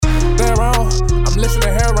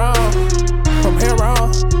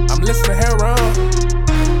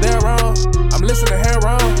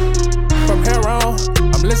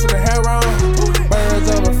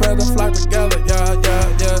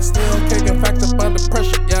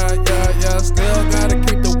Still gotta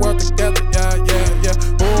keep the world together, yeah.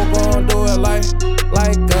 Who gon' do it like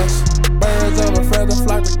us? Birds of a feather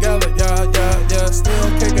flock together, yeah.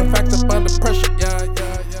 Still kicking facts up under pressure, yeah.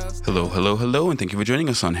 Hello, and thank you for joining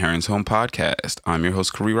us on Heron's Home Podcast. I'm your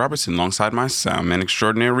host, Corey Robertson, alongside my sound man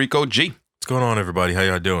extraordinaire, Rico G. What's going on, everybody? How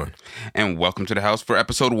y'all doing? And welcome to the house for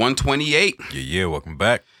episode 128. Yeah, welcome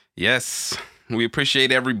back. Yes, we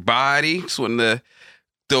appreciate everybody. Just wanted to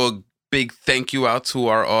throw a big thank you out to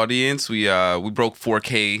our audience. We broke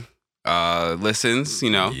 4K listens, you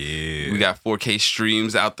know. Yeah. We got 4K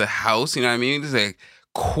streams out the house, you know what I mean? This is a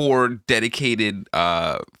core dedicated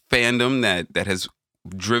fandom that has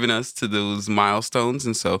driven us to those milestones,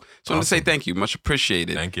 and so I want to say thank you, much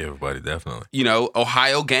appreciated. Thank you, everybody, definitely. You know,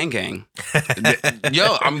 Ohio gang.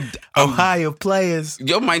 Yo, I'm Ohio players.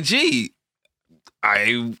 Yo, my G.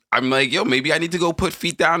 I'm like, yo, maybe I need to go put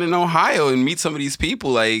feet down in Ohio and meet some of these people.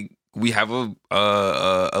 Like, we have a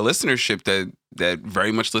listenership that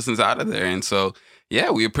very much listens out of there, and so yeah,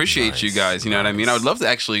 we appreciate you guys. You know what I mean? I would love to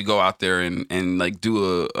actually go out there and like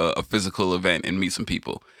do a physical event and meet some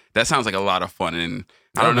people. That sounds like a lot of fun, and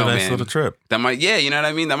I don't know, nice man. Little trip. That might, yeah, you know what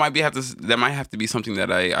I mean. That might have to be something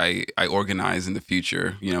that I organize in the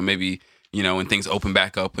future. You know, maybe when things open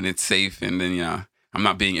back up and it's safe, and then I'm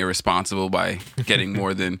not being irresponsible by getting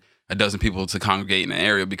more than a dozen people to congregate in an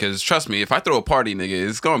area. Because trust me, if I throw a party, nigga,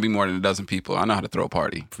 it's gonna be more than a dozen people. I know how to throw a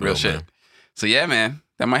party, real shit. Man. So yeah, man,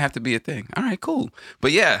 that might have to be a thing. All right, cool.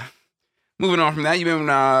 But yeah, moving on from that, you been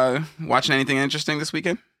watching anything interesting this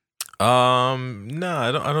weekend? No,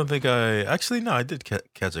 I don't think I did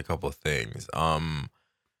catch a couple of things.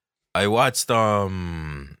 I watched, I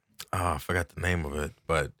forgot the name of it,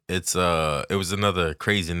 but it was another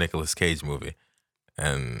crazy Nicolas Cage movie.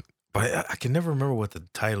 But I can never remember what the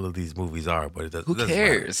title of these movies are, but it doesn't. Who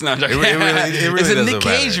cares? Matter. No, it really it's a Nick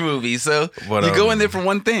Cage matter. movie, so you go in there for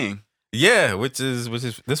one thing. Yeah, which is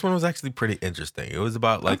this one was actually pretty interesting. It was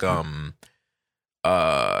about like it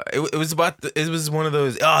was one of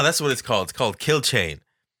those. Oh, that's what it's called. It's called Kill Chain.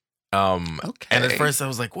 Okay. And at first I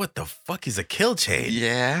was like, "What the fuck is a kill chain?"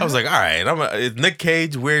 Yeah. I was like, "All right, it's Nick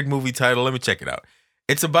Cage, weird movie title. Let me check it out."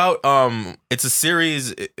 It's about it's a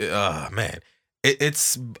series.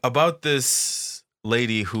 It's about this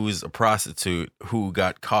lady who's a prostitute who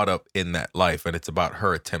got caught up in that life, and it's about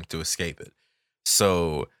her attempt to escape it.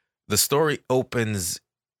 So the story opens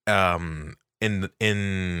in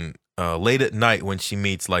late at night when she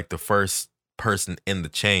meets like the first person in the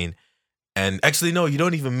chain. And actually, no, you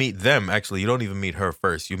don't even meet them. Actually, you don't even meet her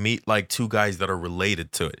first. You meet like two guys that are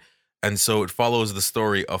related to it. And so it follows the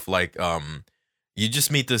story of like, you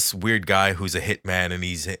just meet this weird guy who's a hitman, and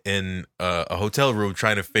he's in a hotel room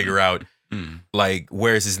trying to figure out like,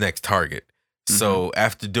 where's his next target. So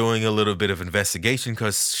after doing a little bit of investigation,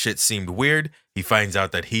 because shit seemed weird, he finds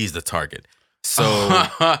out that he's the target. So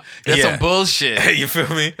that's some bullshit. You feel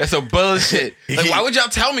me? That's some bullshit. Like, why would y'all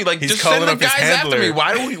tell me? Like, just send the guys after me.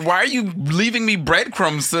 Why are you leaving me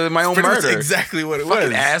breadcrumbs to my own murder? That's exactly what it Fucking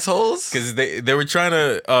was. Assholes. Because they were trying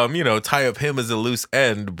to tie up him as a loose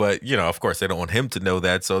end, but of course they don't want him to know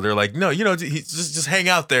that. So they're like, no, just hang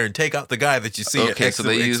out there and take out the guy that you see. Okay, so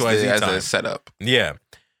they use it as a setup. Yeah.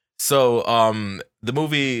 So the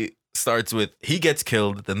movie starts with he gets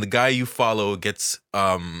killed, then the guy you follow gets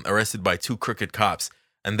arrested by two crooked cops,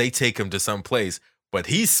 and they take him to some place. But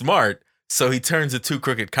he's smart, so he turns the two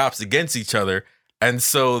crooked cops against each other, and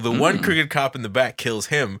so the one crooked cop in the back kills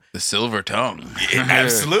him. The silver tongue.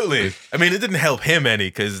 Absolutely. I mean, it didn't help him any,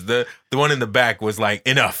 because the one in the back was like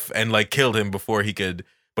enough and like killed him before he could.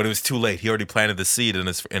 But it was too late. He already planted the seed in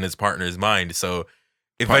his partner's mind. So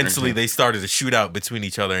eventually, they started a shootout between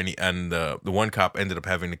each other, and the one cop ended up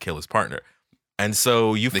having to kill his partner. And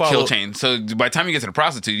so you follow the kill chain. So by the time you get to the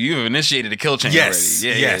prostitute, you've initiated a kill chain already.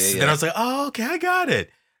 Yes. Then I was like, oh, okay, I got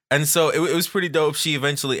it. And so it was pretty dope. She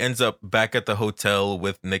eventually ends up back at the hotel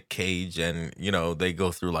with Nick Cage, and they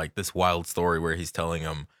go through like this wild story where he's telling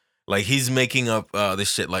him, like, he's making up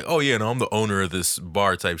this shit, like, oh yeah, no, I'm the owner of this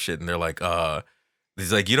bar type shit, and they're like,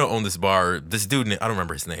 he's like, you don't own this bar. This dude, I don't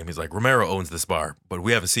remember his name. He's like, Romero owns this bar, but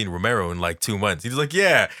we haven't seen Romero in like 2 months. He's like,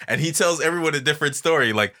 yeah. And he tells everyone a different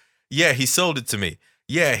story. Like, yeah, he sold it to me.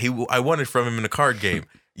 Yeah, I won it from him in a card game.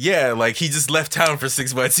 Yeah, like he just left town for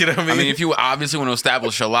 6 months. You know what I mean? I mean, if you obviously want to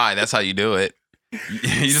establish a lie, that's how you do it. You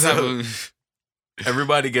just have to...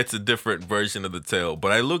 Everybody gets a different version of the tale,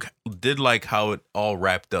 but I did like how it all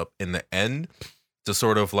wrapped up in the end. To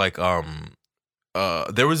sort of like,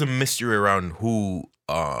 there was a mystery around who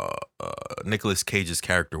Nicolas Cage's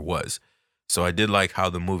character was. So I did like how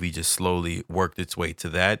the movie just slowly worked its way to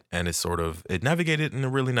that, and it navigated in a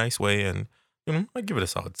really nice way, and I give it a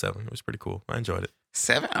solid 7. It was pretty cool. I enjoyed it.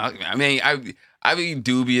 7? I mean, I'd be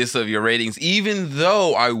dubious of your ratings, even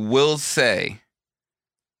though I will say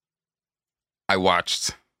I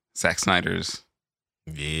watched Zack Snyder's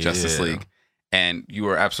Justice League, and you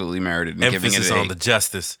were absolutely merited in giving it Emphasis an 8. on the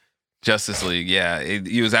Justice League, yeah.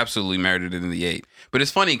 He was absolutely merited in the 8. But it's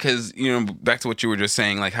funny because, back to what you were just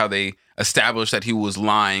saying, like how they established that he was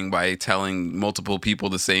lying by telling multiple people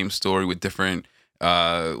the same story with different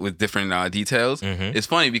details. Mm-hmm. It's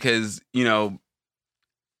funny because,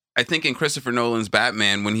 I think in Christopher Nolan's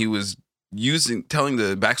Batman, when he was telling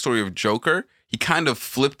the backstory of Joker, he kind of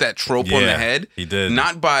flipped that trope on the head. He did.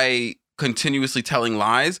 Not by continuously telling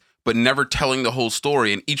lies, but never telling the whole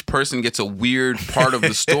story. And each person gets a weird part of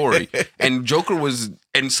the story. And Joker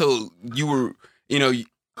so you were,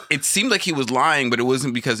 it seemed like he was lying, but it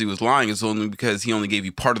wasn't because he was lying. It's only because he only gave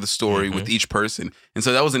you part of the story with each person. And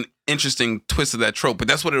so that was an interesting twist of that trope. But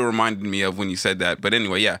that's what it reminded me of when you said that. But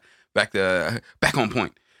anyway, yeah, back on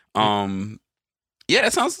point. Yeah,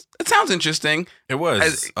 it sounds interesting. It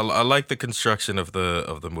was. I like the construction of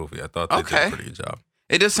the movie. I thought they did a pretty good job.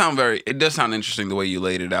 It does sound interesting the way you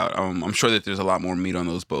laid it out. I'm sure that there's a lot more meat on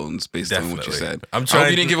those bones based on what you said. I hope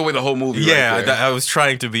you didn't give away the whole movie. Yeah, right there. I was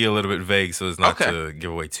trying to be a little bit vague so as not to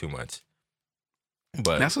give away too much.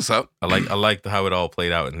 But that's what's up. I like how it all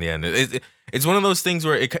played out in the end. It's one of those things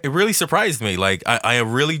where it really surprised me. Like I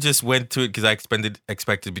really just went to it because I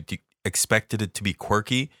expected it to be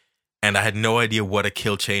quirky. And I had no idea what a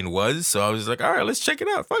kill chain was. So I was like, all right, let's check it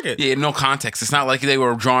out. Fuck it. Yeah, no context. It's not like they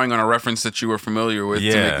were drawing on a reference that you were familiar with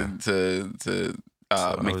to make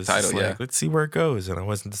the title. Like, let's see where it goes. And I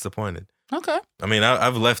wasn't disappointed. Okay. I mean,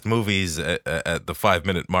 I've left movies at the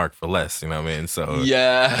 5-minute mark for less. You know what I mean? So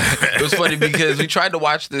yeah. It was funny because we tried to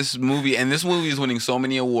watch this movie, and this movie is winning so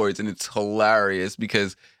many awards, and it's hilarious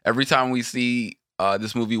because every time we see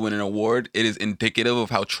this movie win an award, it is indicative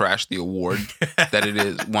of how trash the award that it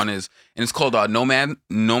is. One is, and it's called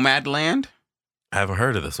Nomadland. I haven't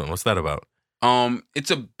heard of this one. What's that about?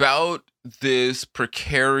 It's about this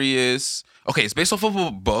precarious. Okay, it's based off of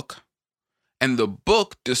a book, and the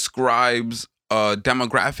book describes a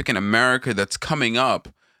demographic in America that's coming up.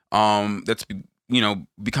 That's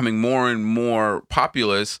becoming more and more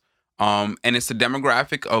populous. And it's the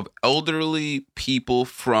demographic of elderly people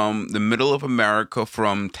from the middle of America,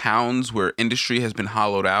 from towns where industry has been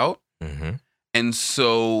hollowed out. Mm-hmm. And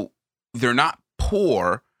so they're not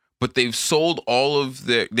poor, but they've sold all of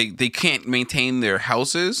their, they can't maintain their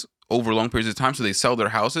houses over long periods of time. So they sell their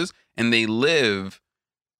houses and they live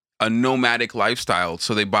a nomadic lifestyle.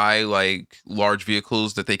 So they buy like large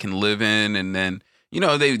vehicles that they can live in. And then,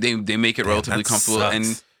 they make it relatively comfortable. Sucks.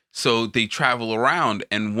 And so they travel around,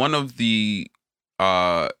 and one of the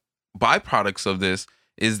byproducts of this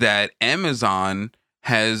is that Amazon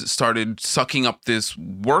has started sucking up this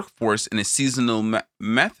workforce in a seasonal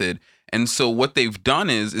method. And so what they've done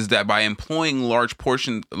is that by employing large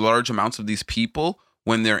amounts of these people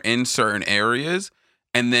when they're in certain areas,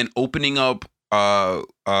 and then opening up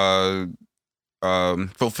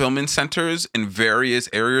fulfillment centers in various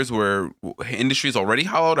areas where industry is already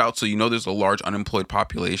hollowed out, so there's a large unemployed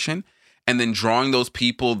population, and then drawing those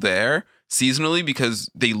people there seasonally because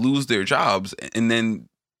they lose their jobs, and then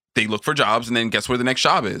they look for jobs, and then guess where the next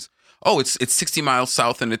job is? Oh, it's 60 miles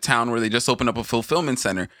south in the town where they just opened up a fulfillment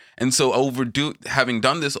center. And so having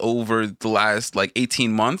done this over the last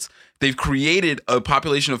 18 months, they've created a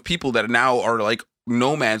population of people that now are like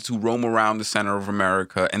nomads who roam around the center of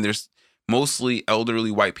America, and there's mostly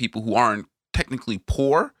elderly white people who aren't technically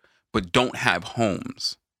poor, but don't have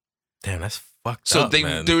homes. Damn, that's fucked up,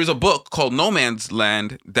 man. There is a book called No Man's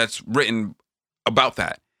Land that's written about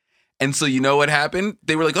that. And so what happened?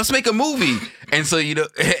 They were like, let's make a movie. And so,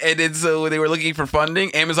 and then so they were looking for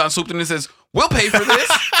funding. Amazon swooped in and says, we'll pay for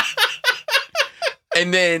this.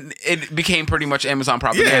 And then it became pretty much Amazon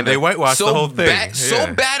propaganda. Yeah, they whitewashed the whole thing.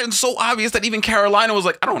 So bad and so obvious that even Carolina was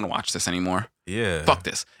like, I don't want to watch this anymore. Yeah. Fuck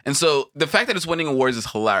this. And so the fact that it's winning awards is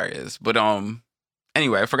hilarious. But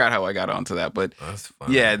anyway, I forgot how I got onto that. But that's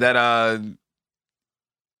funny. Yeah, that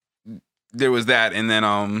there was that. And then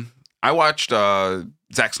I watched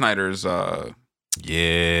Zack Snyder's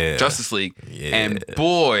Justice League. Yeah. And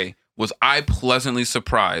boy, was I pleasantly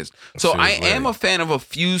surprised. So I am a fan of a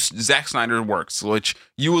few Zack Snyder works, which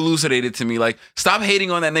you elucidated to me. Like, stop hating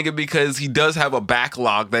on that nigga because he does have a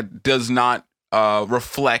backlog that does not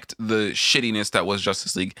reflect the shittiness that was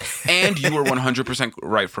Justice League. And you were 100%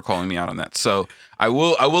 right for calling me out on that. So I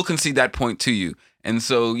will concede that point to you. And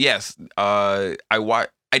so, yes, I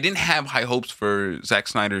didn't have high hopes for Zack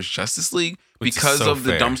Snyder's Justice League because of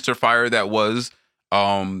the dumpster fire that was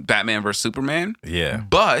Batman vs. Superman. Yeah.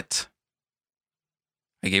 But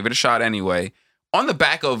I gave it a shot anyway. on the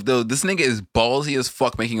back of this nigga is ballsy as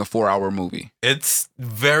fuck making a 4-hour movie. It's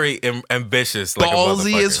very ambitious. Like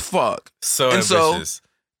Ballsy a as fuck. So And ambitious.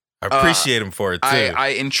 I appreciate him for it too.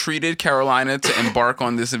 I entreated Carolina to embark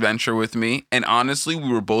on this adventure with me, and honestly,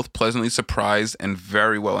 we were both pleasantly surprised and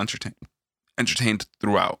very well entertained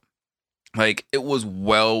throughout. Like, it was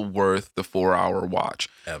well worth the 4-hour watch.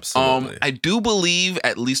 Absolutely. I do believe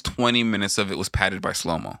at least 20 minutes of it was padded by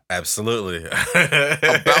slow-mo. Absolutely.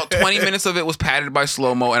 About 20 minutes of it was padded by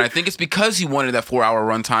slow-mo, and I think it's because he wanted that 4-hour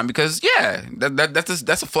runtime because, yeah,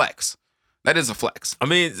 that's a flex. That is a flex. I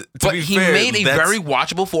mean, but he made a very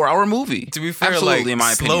watchable 4-hour movie. To be fair, absolutely, like, in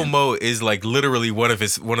my opinion, slow-mo is like literally one of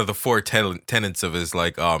the 4 tenets of his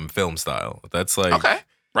like film style. That's like okay,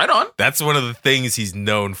 right on. That's one of the things he's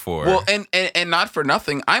known for. Well, and not for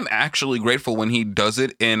nothing, I'm actually grateful when he does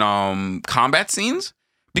it in combat scenes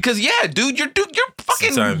because yeah, dude, you're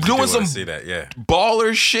fucking doing some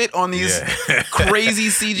baller shit on these crazy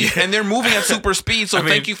CG, and they're moving at super speed. So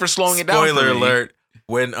thank you for slowing it down. Spoiler alert.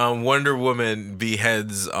 When Wonder Woman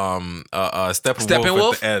beheads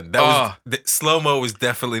Steppenwolf at the end, that was slow-mo was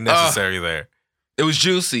definitely necessary there. It was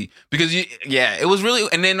juicy because it was really,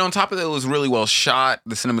 and then on top of it was really well shot.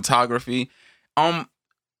 The cinematography, it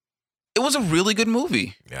was a really good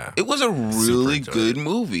movie. Yeah, it was a really good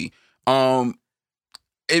movie.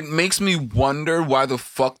 It makes me wonder why the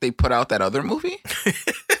fuck they put out that other movie.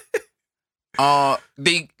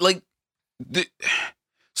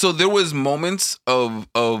 So there was moments of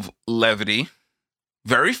levity,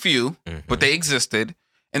 very few, but they existed,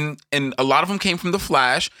 and a lot of them came from The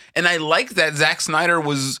Flash. And I like that Zack Snyder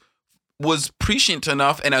was prescient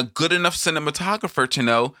enough and a good enough cinematographer to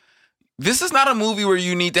know this is not a movie where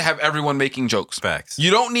you need to have everyone making jokes. Facts. You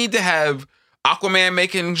don't need to have Aquaman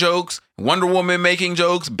making jokes, Wonder Woman making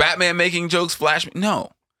jokes, Batman making jokes, Flash. No.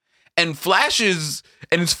 And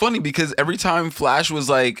it's funny because every time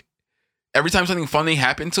something funny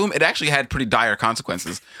happened to him, it actually had pretty dire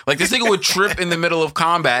consequences. Like, this nigga would trip in the middle of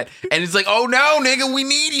combat, and it's like, oh no, nigga, we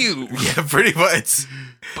need you. Yeah, pretty much.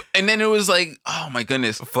 And then it was like, oh my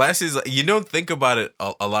goodness. Flash is, you don't think about it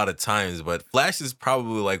a lot of times, but Flash is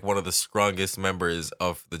probably like one of the strongest members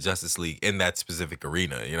of the Justice League in that specific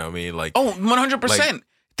arena. You know what I mean? Like, oh, 100%. Like,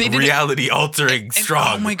 they did reality altering strong.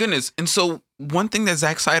 Oh my goodness. And so one thing that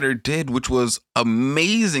Zack Snyder did, which was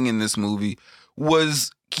amazing in this movie,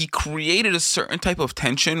 was he created a certain type of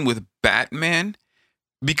tension with Batman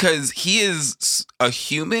because he is a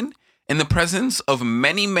human in the presence of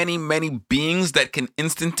many, many, many beings that can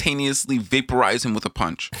instantaneously vaporize him with a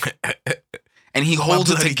punch. And he holds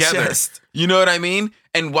it together. Chest. You know what I mean?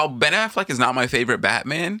 And while Ben Affleck is not my favorite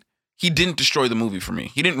Batman, he didn't destroy the movie for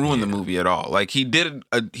me. He didn't ruin the movie at all. Like, he did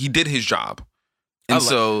his job. And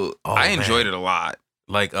I enjoyed it a lot.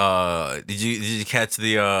 Like, did you catch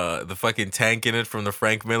the fucking tank in it from the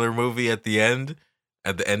Frank Miller movie at the end?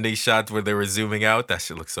 At the ending shots where they were zooming out? That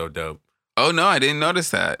shit looks so dope. Oh no, I didn't notice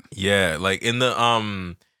that. Yeah, like in the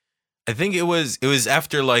I think it was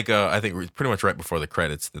after like I think pretty much right before the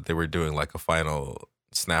credits that they were doing like a final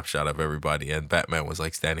snapshot of everybody, and Batman was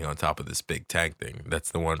like standing on top of this big tank thing.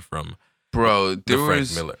 That's the one from Frank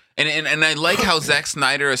Miller. And I like how Zack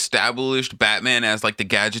Snyder established Batman as like the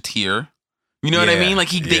gadgeteer. You know what I mean? Like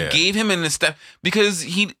they gave him an because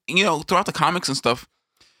he, throughout the comics and stuff,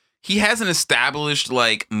 he has an established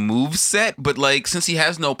like move set, but like since he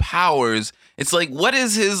has no powers, it's like what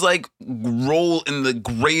is his like role in the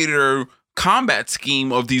greater combat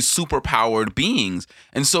scheme of these superpowered beings?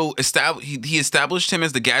 And so he established him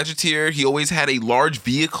as the gadgeteer. He always had a large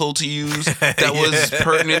vehicle to use that was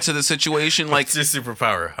pertinent to the situation. Like, what's your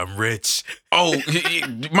superpower? I'm rich. Oh,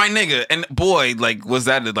 my nigga. And boy, like, was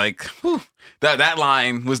that like, whew, that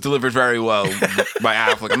line was delivered very well by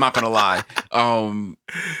Affleck. I'm not gonna lie.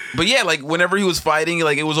 But yeah, like whenever he was fighting,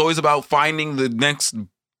 like it was always about finding the next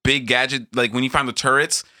big gadget. Like when you find the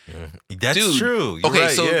turrets. That's true. You're okay,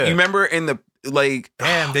 right, so you remember in the like,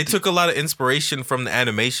 damn, they took a lot of inspiration from the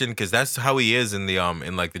animation because that's how he is in the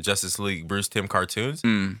in like the Justice League Bruce Timm cartoons.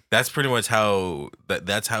 That's pretty much how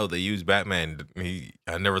that's how they use Batman.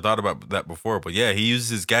 I never thought about that before, but yeah, he uses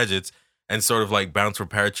his gadgets and sort of like bounce from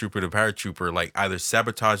paratrooper to paratrooper, like either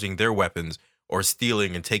sabotaging their weapons or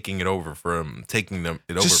stealing and taking it over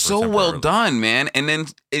Just so well done, man. And then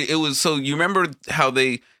it was, so you remember how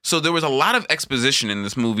so there was a lot of exposition in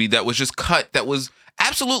this movie that was just cut that was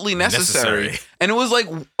absolutely necessary. And it was like,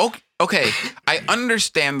 okay, I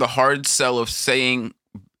understand the hard sell of saying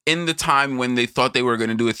in the time when they thought they were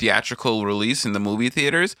going to do a theatrical release in the movie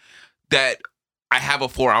theaters that I have a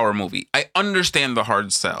 4-hour movie. I understand the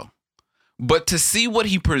hard sell. But to see what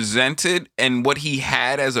he presented and what he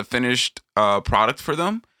had as a finished product for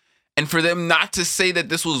them, And for them not to say that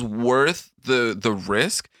this was worth the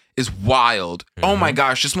risk is wild. Oh my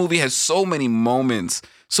gosh, this movie has so many moments,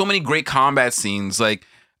 so many great combat scenes. Like,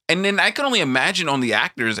 and then I can only imagine on the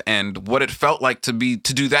actors' end what it felt like to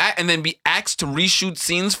do that, and then be asked to reshoot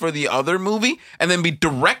scenes for the other movie, and then be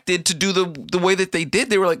directed to do the way that they did.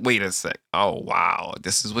 They were like, wait a sec. Oh wow,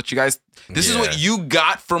 this is what you guys. This is what you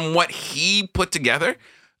got from what he put together.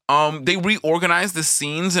 They reorganized the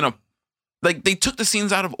scenes they took the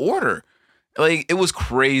scenes out of order. Like, it was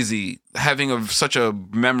crazy having such a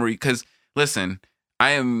memory. Because listen, I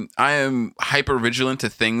am hyper vigilant to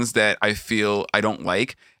things that I feel I don't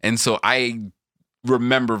like, and so I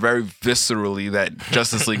remember very viscerally that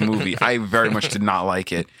Justice League movie. I very much did not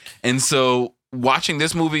like it, and so watching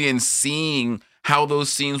this movie and seeing how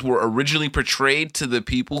those scenes were originally portrayed to the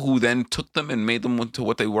people who then took them and made them into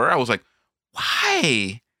what they were, I was like,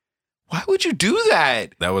 why? Why would you do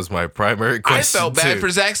that? That was my primary question. I felt bad for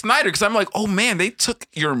Zack Snyder because I'm like, oh man, they took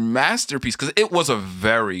your masterpiece, because it was a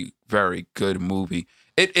very, very good movie.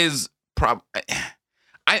 It is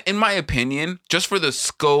in my opinion, just for the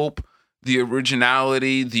scope, the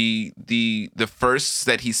originality, the firsts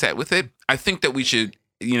that he set with it, I think that we should,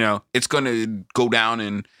 it's going to go down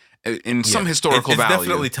in some historical value. It's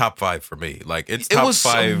definitely top 5 for me. Like, it's it top was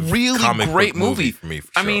 5 a really comic great book movie for me.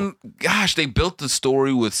 For I sure. mean, gosh, they built the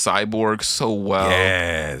story with Cyborg so well.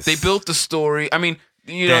 Yes, They built the story. I mean,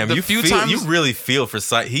 Damn, the few times you really feel for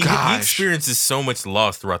he experiences so much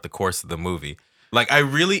loss throughout the course of the movie. Like, I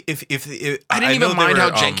really, if I didn't even mind how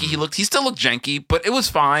janky he looked. He still looked janky, but it was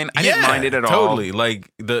fine. I didn't mind it at all. Totally.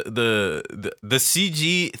 Like, the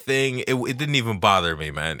CG thing, it didn't even bother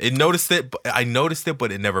me, man. I noticed it,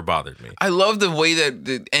 but it never bothered me. I love the way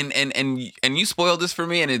that and you spoiled this for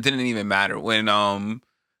me, and it didn't even matter when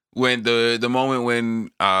the moment when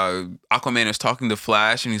Aquaman is talking to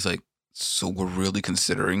Flash, and he's like, so we're really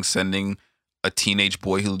considering sending a teenage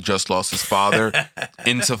boy who just lost his father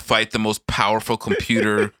in to fight the most powerful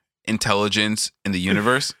computer intelligence in the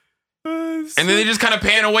universe. And then they just kind of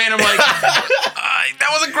pan away, and I'm like, that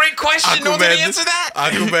was a great question. No one did answer that.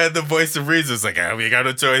 Aquaman, the voice of reason, is like, we got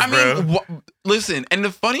no choice, bro. Listen, and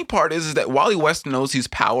the funny part is that Wally West knows he's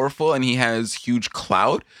powerful and he has huge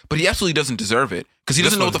clout, but he absolutely doesn't deserve it, because he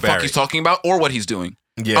doesn't know what the fuck he's talking about or what he's doing.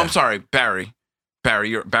 Yeah. I'm sorry, Barry,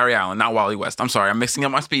 you're Barry Allen, not Wally West. I'm sorry, I'm mixing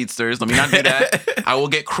up my speedsters. Let me not do that. I will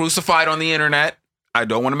get crucified on the internet. I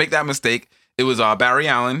don't want to make that mistake. It was Barry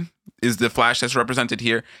Allen is the Flash that's represented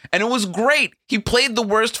here, and it was great. He played the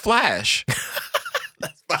worst Flash.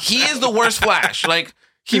 He is the worst Flash. Like,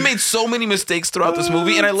 he made so many mistakes throughout this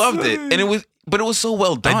movie, and I loved it. And it was so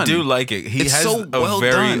well done. I do like it. He has so a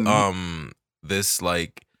very this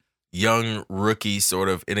like young rookie sort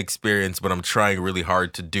of inexperienced, but I'm trying really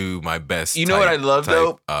hard to do my best. You know what I love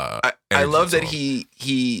though? I love that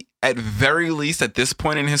he at very least at this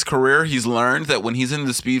point in his career, he's learned that when he's in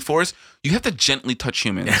the Speed Force, you have to gently touch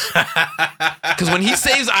humans. Because when he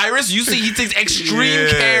saves Iris, you see he takes extreme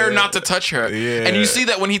care not to touch her. Yeah. And you see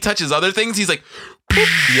that when he touches other things, he's like,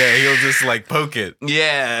 yeah, he'll just like poke it.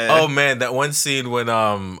 Yeah. Oh man, that one scene when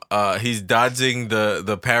he's dodging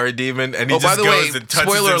the parademon and he just by the goes way, and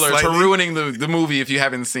touches spoiler him alert slightly. for ruining the movie if you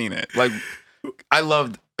haven't seen it. Like, I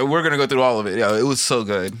loved. We're gonna go through all of it. Yeah, it was so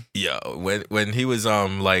good. Yeah, when he was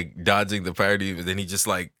like dodging the parademon, then he just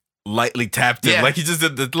like lightly tapped him, like he just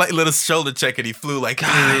did the light little shoulder check and he flew like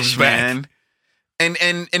gosh, back. Man.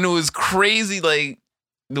 And it was crazy, like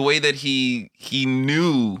the way that he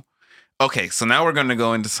knew. Okay, so now we're gonna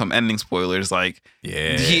go into some ending spoilers. Like,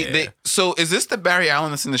 so is this the Barry Allen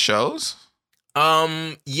that's in the shows?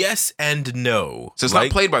 Yes and no. So it's not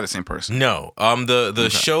played by the same person. No. The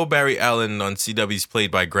show Barry Allen on CW is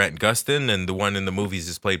played by Grant Gustin, and the one in the movies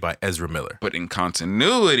is played by Ezra Miller. But in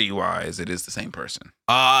continuity wise, it is the same person.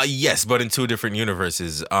 Yes, but in 2 different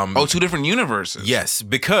universes. 2 different universes. Yes,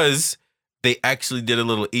 because they actually did a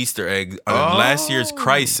little Easter egg on last year's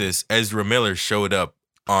Crisis. Ezra Miller showed up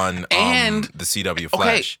on the CW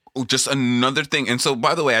Flash. Okay, just another thing. And so,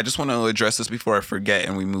 by the way, I just want to address this before I forget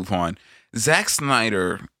and we move on. Zack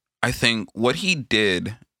Snyder, I think what he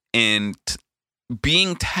did in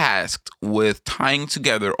being tasked with tying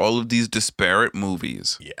together all of these disparate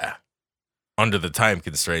movies, under the time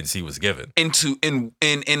constraints he was given, in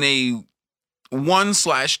a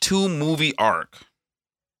 1/2 movie arc,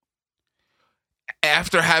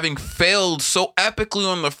 after having failed so epically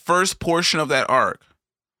on the first portion of that arc,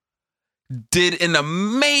 did an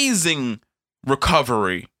amazing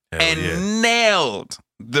recovery nailed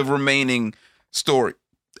the remaining story.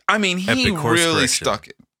 I mean, he really stuck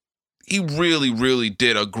it. He really, really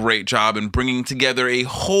did a great job in bringing together a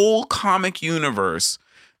whole comic universe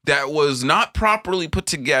that was not properly put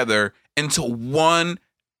together into one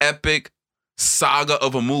epic saga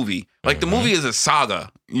of a movie. Like the movie is a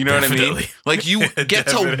saga. You know what I mean? Definitely. Like you get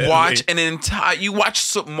to watch an entire. You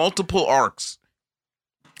watch multiple arcs.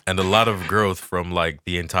 And a lot of growth from like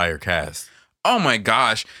the entire cast. Oh my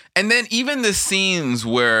gosh. And then even the scenes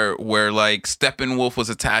where like Steppenwolf was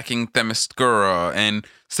attacking Themyscira and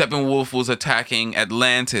Steppenwolf was attacking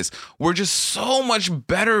Atlantis were just so much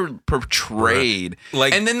better portrayed.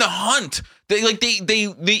 Like, and then the hunt. They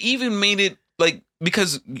even made it like,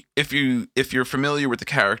 because if you're familiar with the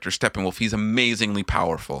character Steppenwolf, he's amazingly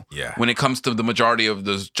powerful. Yeah. When it comes to the majority of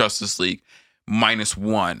the Justice League,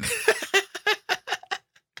 -1.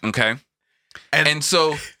 Okay? And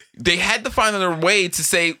so they had to find another way to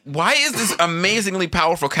say, why is this amazingly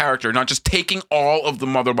powerful character not just taking all of the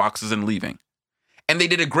mother boxes and leaving? And they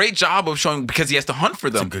did a great job of showing, because he has to hunt for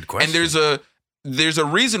them. That's a good question. And there's a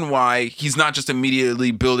reason why he's not just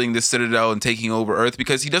immediately building this citadel and taking over Earth,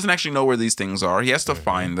 because he doesn't actually know where these things are. He has to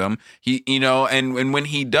find them. And when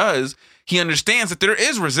he does, he understands that there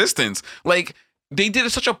is resistance. Like, they did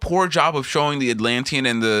such a poor job of showing the Atlantean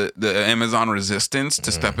and the Amazon resistance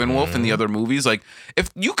to Steppenwolf in the other movies. Like, if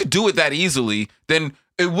you could do it that easily, then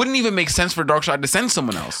it wouldn't even make sense for Darkseid to send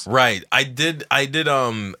someone else. Right. I did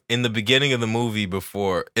in the beginning of the movie,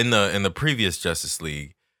 before in the previous Justice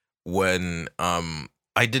League, when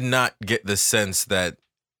I did not get the sense that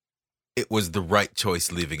it was the right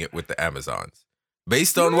choice leaving it with the Amazons.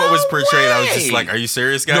 Based on what was portrayed, I was just like, are you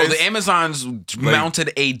serious, guys? No, the Amazons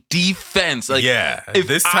mounted a defense. Like, yeah. If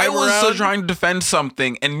this I time was around, trying to defend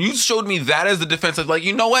something and you showed me that as the defense, I was like,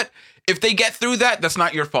 you know what? If they get through that, that's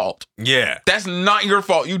not your fault. yeah. That's not your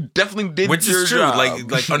fault. You definitely did Which your is true. job.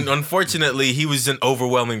 Unfortunately, he was an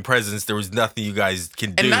overwhelming presence. There was nothing you guys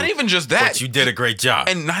can do. And not even just that. But you did a great job.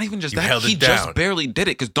 And not even just You that, held he it down. just barely did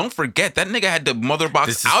it. Because don't forget, that nigga had the mother box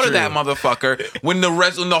This is out of true. that motherfucker when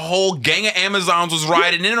the whole gang of Amazons was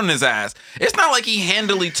riding in on his ass. It's not like he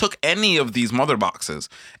handily took any of these mother boxes.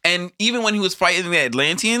 And even when he was fighting the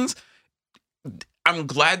Atlanteans, I'm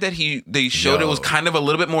glad that they showed it was kind of a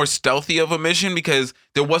little bit more stealthy of a mission, because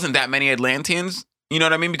there wasn't that many Atlanteans. You know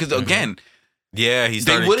what I mean? Because again, yeah, he they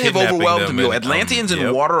started would have kidnapping overwhelmed them him. Yo, and, Atlanteans in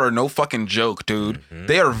yep. water are no fucking joke, dude.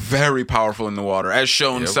 They are very powerful in the water, as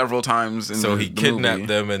shown Yep. several times in So the he kidnapped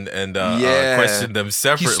movie. them and Yeah. questioned them He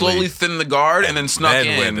separately. slowly thinned the guard and then snuck then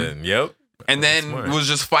in. went in. Yep. And then Smart. was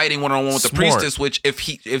just fighting one-on-one with the Smart. priestess, which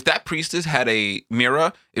if that priestess had a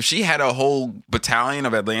Mira, if she had a whole battalion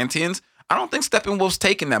of Atlanteans, I don't think Steppenwolf's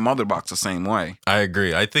taking that mother box the same way. I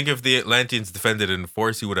agree. I think if the Atlanteans defended in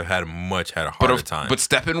force, he would have had a harder time. But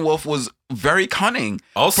Steppenwolf was very cunning.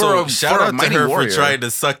 Also, for shout a out to mighty her warrior. for trying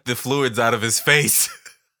to suck the fluids out of his face.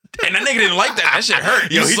 And that nigga didn't like that. That shit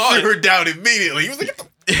hurt. Yo, You he saw threw it. her down immediately. He was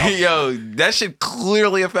like, Yo, that shit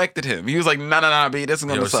clearly affected him. He was like, nah, B, this is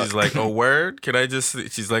gonna yo, suck. she's like, oh, word? Can I just,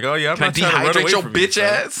 she's like, oh, yeah, I'm Can I not trying to run dehydrate away your from bitch you, son.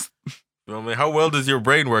 ass? You know what I mean? How well does your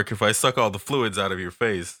brain work if I suck all the fluids out of your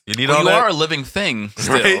face? You need Well, all you that? are a living thing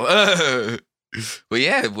still. But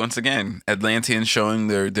yeah, once again, Atlanteans showing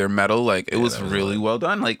their metal, like it was that was really lit. well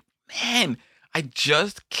done. Like, man, I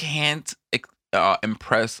just can't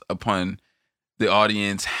impress upon the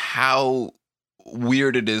audience how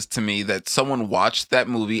weird it is to me that someone watched that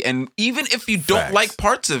movie, and even if you don't Facts. like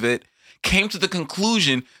parts of it, came to the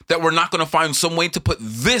conclusion that we're not going to find some way to put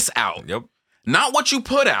this out. Yep. Not what you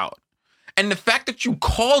put out. And the fact that you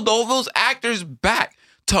called all those actors back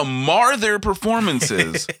to mar their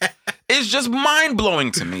performances is just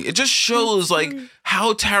mind-blowing to me. It just shows like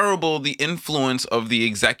how terrible the influence of the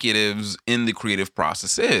executives in the creative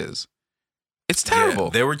process is. It's terrible. Yeah,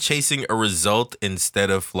 they were chasing a result instead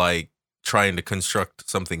of like trying to construct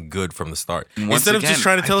something good from the start. And once Instead of again, just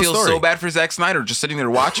trying to tell I a feel story. so bad for Zack Snyder just sitting there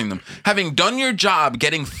watching them. Having done your job,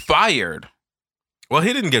 getting fired. Well,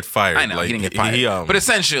 he didn't get fired. I know, Like, he didn't get fired. He, but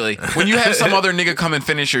essentially, when you have some other nigga come and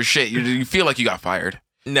finish your shit, you feel like you got fired.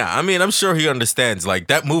 nah, I mean, I'm sure he understands. Like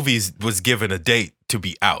that movie was given a date to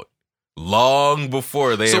be out long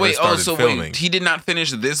before they ever started filming. he did not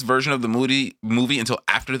finish this version of the movie until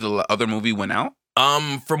after the other movie went out?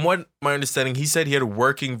 From what my understanding, he said he had a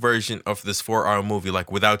working version of this 4-hour movie,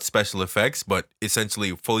 like without special effects, but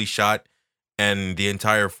essentially fully shot, and the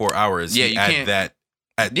entire 4 hours. Yeah, he you had can't- that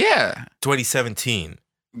at Yeah. 2017.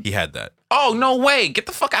 He had that. Oh, no way. Get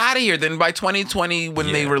the fuck out of here. Then by 2020,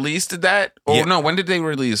 when they Yeah. released that? Or Yeah. no, when did they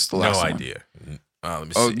release the last No one? idea. Let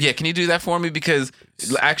me Oh, see. yeah. Can you do that for me? Because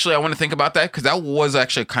actually, I want to think about that because that was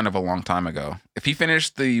actually kind of a long time ago. If he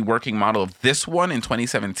finished the working model of this one in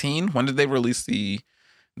 2017, when did they release the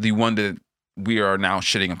one that we are now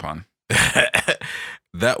shitting upon?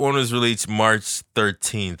 That one was released March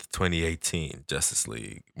 13th, 2018. Justice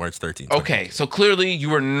League, March 13th. Okay, so clearly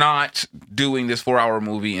you are not doing this 4-hour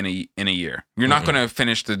movie in a year. You're not going to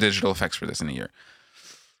finish the digital effects for this in a year.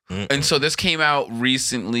 And so this came out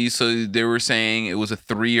recently. So they were saying it was a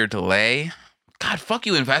 3-year delay. God, fuck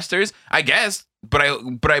you, investors. I guess, but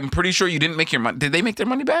I'm pretty sure you didn't make your money. Did they make their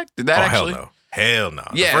money back? Did that actually? Hell no.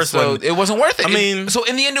 Yeah, the first so one, it wasn't worth it. I mean, so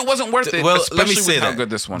in the end, it wasn't worth it. Well, especially let me say with how that. good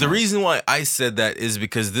this one. The was. reason why I said that is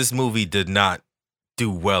because this movie did not do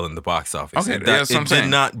well in the box office. Okay, it that's what I'm saying. did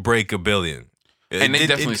not break $1 billion. And they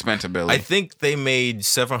definitely spent $1 billion. I think they made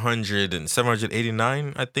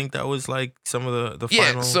 789. I think that was like some of the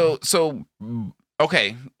final. So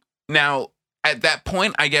okay. Now at that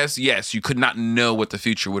point, I guess yes, you could not know what the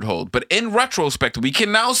future would hold. But in retrospect, we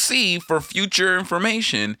can now see for future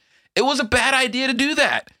information, it was a bad idea to do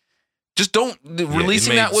that. Just don't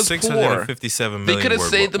releasing that was poor. $657 million. They could have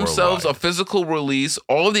saved themselves worldwide. a physical release,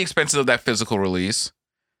 all of the expenses of that physical release.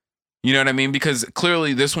 You know what I mean? Because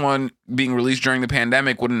clearly this one being released during the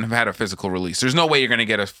pandemic wouldn't have had a physical release. There's no way you're going to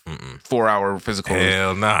get a 4-hour physical release.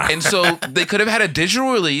 Hell nah. And so they could have had a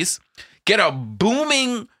digital release, get a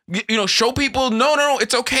booming, show people, no,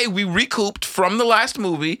 it's okay. We recouped from the last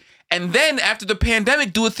movie. And then after the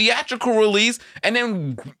pandemic, do a theatrical release and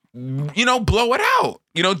then, blow it out.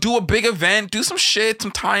 Do a big event, do some shit,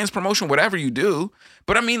 some tie-ins, promotion, whatever you do.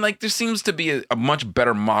 But I mean, like, there seems to be a much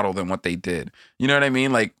better model than what they did. You know what I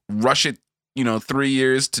mean? Like, rush it, 3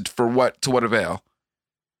 years to what avail?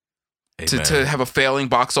 To have a failing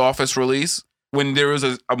box office release when there was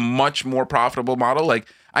a much more profitable model. Like,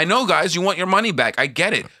 I know, guys, you want your money back. I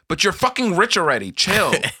get it. But you're fucking rich already.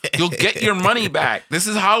 Chill. You'll get your money back. This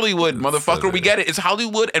is Hollywood, motherfucker. We get it. It's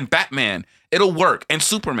Hollywood and Batman. It'll work. And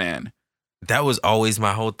Superman. That was always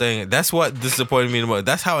my whole thing. That's what disappointed me the most.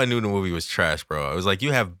 That's how I knew the movie was trash, bro. I was like,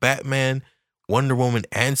 you have Batman, Wonder Woman,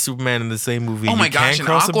 and Superman in the same movie. Oh my gosh, and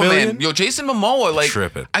Aquaman. Yo, Jason Momoa, like,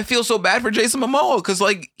 tripping. I feel so bad for Jason Momoa because,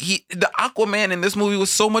 like, the Aquaman in this movie was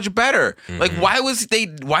so much better. Like, why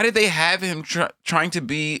did they have him trying to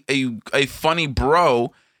be a funny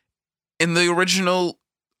bro in the original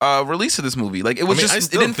release of this movie? Like, it was I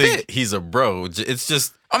still it didn't think fit. he's a bro. It's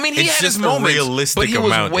just. I mean, he it's had just his a moments, realistic but he was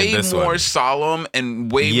amount way in this more one. solemn and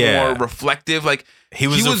way more reflective. Like, he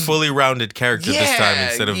was a fully rounded character this time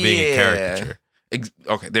instead of being a caricature.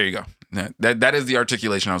 Okay, there you go. That is the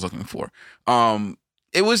articulation I was looking for.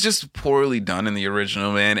 It was just poorly done in the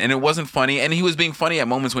original, man, and it wasn't funny. And he was being funny at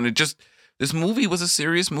moments when this movie was a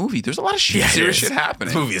serious movie. There's a lot of serious shit happening.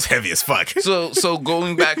 This movie is heavy as fuck. So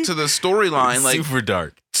going back to the storyline, like super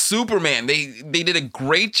dark. Superman, they did a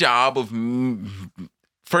great job of,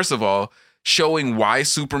 first of all, showing why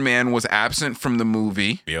Superman was absent from the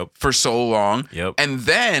movie for so long. And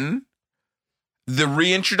then the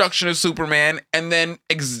reintroduction of Superman, and then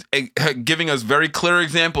giving us very clear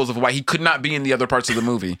examples of why he could not be in the other parts of the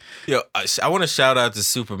movie. Yo, I want to shout out to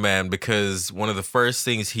Superman because one of the first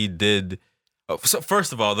things he did. So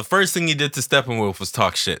first of all, the first thing he did to Steppenwolf was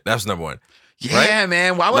talk shit. That's number one. Yeah, right?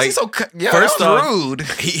 Man. Why was he so? First that was off, rude.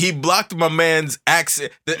 He blocked my man's axe.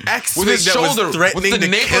 The axe with his shoulder, was threatening with the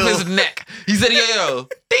nape of his neck. He said, "Yo,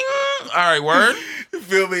 ding." All right, word.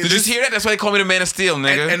 Feel me? Did you hear that? That's why they call me the Man of Steel,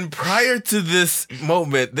 nigga. And prior to this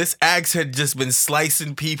moment, this axe had just been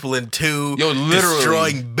slicing people in two. Yo, literally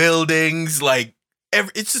destroying buildings. Like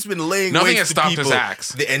it's just been laying nothing waste has stopped to people his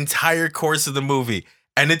axe the entire course of the movie.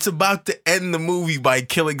 And it's about to end the movie by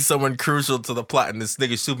killing someone crucial to the plot. And this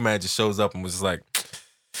nigga Superman just shows up and was just like,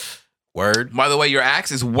 word. By the way, your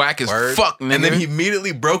axe is whack as fuck, nigga. And then he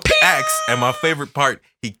immediately broke the axe. And my favorite part,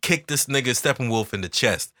 he kicked this nigga Steppenwolf in the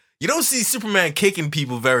chest. You don't see Superman kicking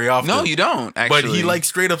people very often. No, you don't, actually. But he like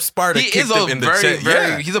straight up Sparta kicked him in the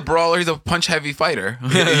chest. He's a brawler. He's a punch-heavy fighter.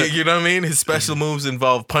 You know what I mean? His special moves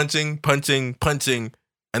involve punching, and then punching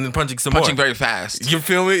some more. Punching very fast. You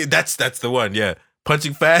feel me? That's the one, yeah.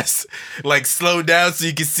 Punching fast, like slow down so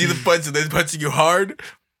you can see the punch, and then punching you hard,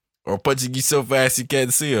 or punching you so fast you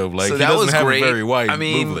can't see him. Like, so he doesn't have a very wide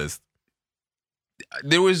move list.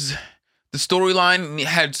 There was the storyline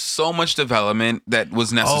had so much development that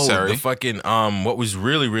was necessary. Oh, the fucking what was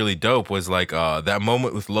really, really dope was like that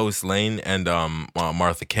moment with Lois Lane and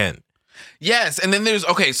Martha Kent. Yes, and then there's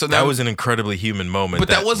so that was an incredibly human moment. But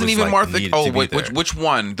that wasn't even Martha. Oh, which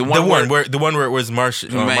one? The one where it was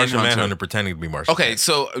Martian Manhunter pretending to be Martian. Okay,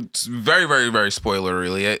 so it's very, very, very spoiler,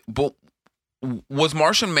 really. But was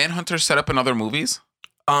Martian Manhunter set up in other movies?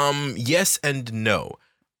 Yes and no.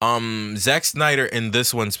 Zack Snyder in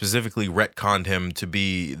this one specifically retconned him to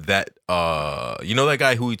be that that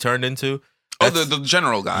guy who he turned into. Oh, the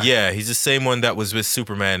general guy. Yeah, he's the same one that was with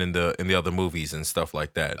Superman in the other movies and stuff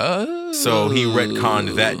like that. Oh. So he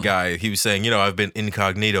retconned that guy. He was saying, I've been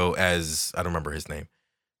incognito as, I don't remember his name.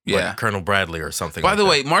 Yeah. Like Colonel Bradley or something. By the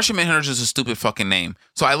way, Martian Manhunter is a stupid fucking name.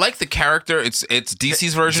 So I like the character. It's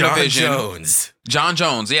DC's version of Vision. John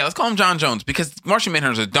Jones. Yeah, let's call him John Jones because Martian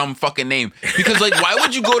Manhunter is a dumb fucking name. Because like, why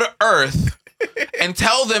would you go to Earth and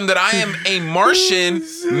tell them that I am a Martian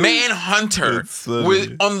Manhunter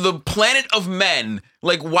on the planet of men?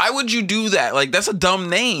 Like, why would you do that? Like, that's a dumb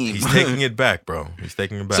name. He's taking it back, bro. He's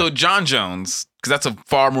taking it back. So John Jones, because that's a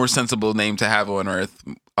far more sensible name to have on Earth.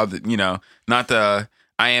 Not the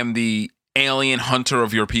I am the alien hunter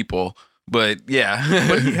of your people, but yeah.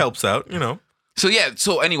 But he helps out, So yeah.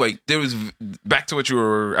 So anyway, there was back to what you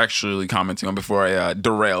were actually commenting on before I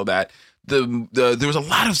derailed that. There was a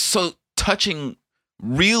lot of so touching,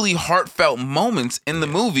 really heartfelt moments in the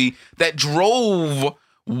movie that drove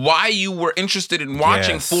why you were interested in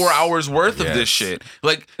watching 4 hours worth of this shit.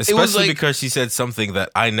 Like, especially it was like, because she said something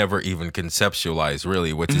that I never even conceptualized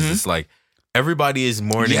really, which is just like everybody is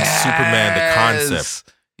mourning Superman, the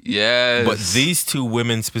concept. Yes. But these two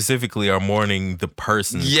women specifically are mourning the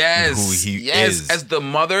person who he is. As the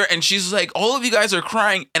mother. And she's like, all of you guys are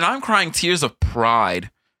crying, and I'm crying tears of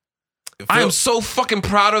pride. I am so fucking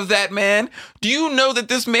proud of that man. Do you know that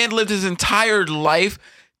this man lived his entire life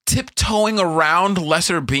tiptoeing around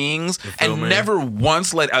lesser beings and never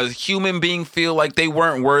once let a human being feel like they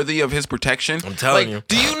weren't worthy of his protection? I'm telling you.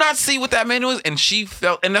 Do you not see what that man was? And she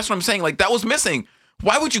felt, and that's what I'm saying. Like, that was missing.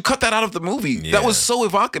 Why would you cut that out of the movie? Yeah. That was so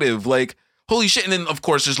evocative. Like, holy shit. And then, of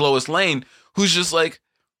course, there's Lois Lane, who's just like,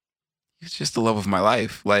 he's just the love of my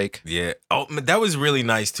life. Like, yeah. Oh, that was really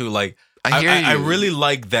nice too. Like, I hear you. I really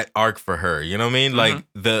like that arc for her. You know what I mean? Like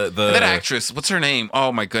the that actress. What's her name?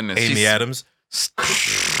 Oh my goodness, Amy Adams.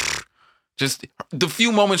 Just the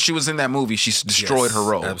few moments she was in that movie, she destroyed her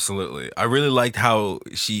role. Absolutely. I really liked how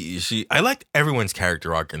she. I liked everyone's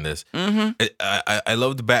character arc in this. Mm-hmm. I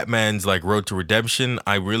love the Batman's like road to redemption.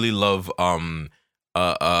 I really love.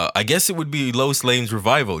 I guess it would be Lois Lane's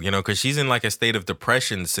revival. Because she's in like a state of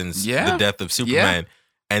depression since the death of Superman. Yeah.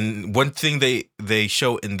 And one thing they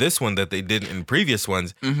show in this one that they did in previous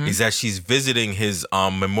ones is that she's visiting his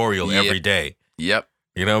memorial every day. Yep.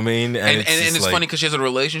 You know what I mean? And it's funny because she has a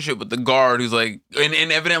relationship with the guard who's like, and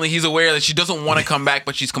evidently he's aware that she doesn't want to come back,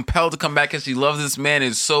 but she's compelled to come back because she loves this man.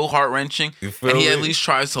 It's so heart-wrenching. And he at least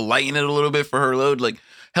tries to lighten it a little bit for her load. Like,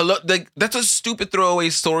 hello, like that's a stupid throwaway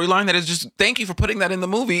storyline that is just, thank you for putting that in the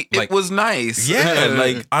movie. It was nice. Yeah,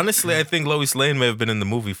 like honestly, I think Lois Lane may have been in the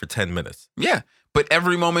movie for 10 minutes. Yeah. But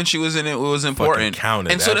every moment she was in it was important.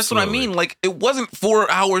 Counted, and so that's what I mean. Like, it wasn't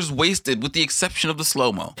 4 hours wasted with the exception of the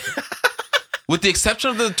slow-mo. With the exception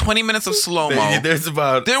of the 20 minutes of slow-mo.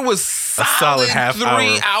 There was solid half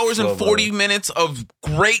 3 hours and 40 minutes of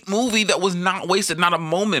great movie that was not wasted, not a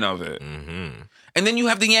moment of it. Mm-hmm. And then you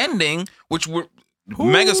have the ending, which were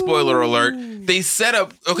mega spoiler alert. They set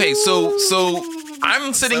up, okay, so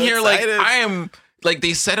I'm sitting here like, I am, like,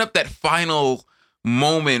 they set up that final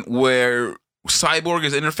moment where Cyborg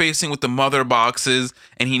is interfacing with the mother boxes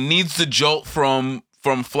and he needs the jolt from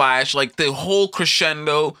Flash. Like, the whole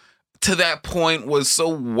crescendo to that point was so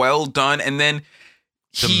well done. And then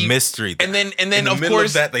the mystery. And then in the of middle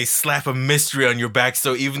course of that, they slap a mystery on your back.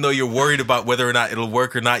 So even though you're worried about whether or not it'll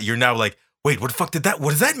work or not, you're now like, wait, what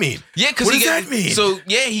does that mean? Yeah, because what does that mean? So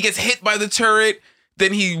yeah, he gets hit by the turret.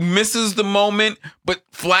 Then he misses the moment, but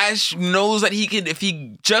Flash knows that he could, if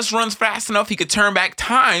he just runs fast enough, he could turn back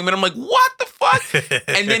time. And I'm like, what the fuck?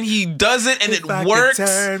 And then he does it, and it works.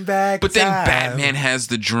 But then Batman has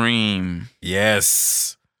the dream.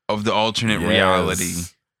 Yes. Of the alternate reality.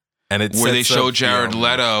 And it's where they show Jared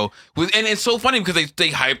Leto. And it's so funny because they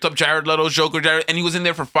hyped up Jared Leto's Joker, and he was in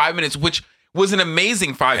there for 5 minutes, which was an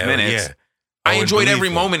amazing 5 minutes. Yeah. I enjoyed every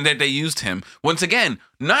moment that they used him. Once again,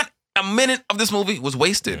 not a minute of this movie was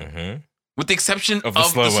wasted, with the exception of the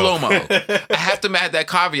slow-mo. I have to add that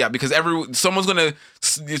caveat because someone's gonna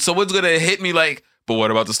hit me like, but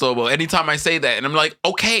what about the slow-mo? Anytime I say that, and I'm like,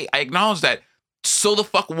 okay, I acknowledge that. So the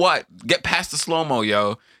fuck what? Get past the slow-mo,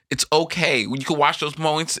 yo. It's okay. You can watch those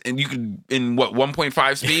moments and you can in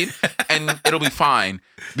 1.5 speed and it'll be fine.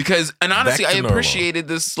 Because, and honestly, I appreciated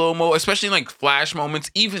this slow-mo, especially in like Flash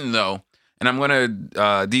moments, even though, and I'm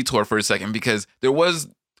gonna detour for a second because there was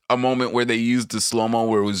a moment where they used the slow-mo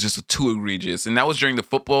where it was just too egregious. And that was during the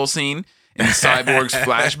football scene in Cyborg's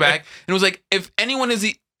flashback. And it was like, if anyone has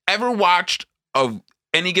ever watched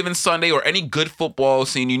any given Sunday or any good football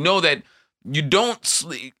scene, you know that you don't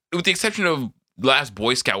sleep, with the exception of Last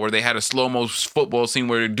Boy Scout, where they had a slow-mo football scene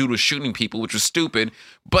where a dude was shooting people, which was stupid.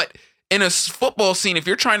 But in a football scene, if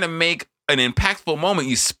you're trying to make an impactful moment,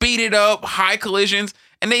 you speed it up, high collisions,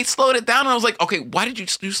 and they slowed it down. And I was like, okay, why did you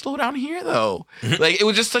slow down here though? Like, it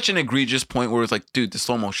was just such an egregious point where it was like, dude, the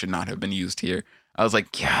slow-mo should not have been used here. I was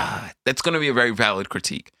like, yeah, that's going to be a very valid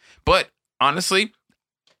critique. But honestly,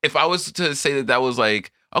 if I was to say that was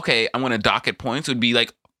like, okay, I'm going to dock it points, it would be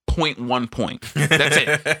like 0.1 point. That's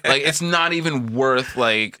it. Like, it's not even worth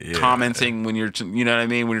like commenting when you're, you know what I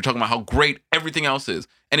mean? When you're talking about how great everything else is.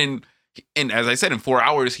 And as I said, in 4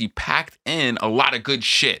 hours, he packed in a lot of good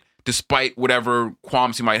shit, despite whatever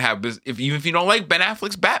qualms you might have. Even if you don't like Ben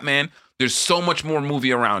Affleck's Batman, there's so much more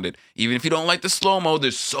movie around it. Even if you don't like the slow-mo,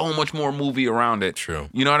 there's so much more movie around it. True.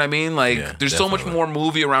 You know what I mean? Like, there's definitely. so much more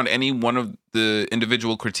movie around any one of the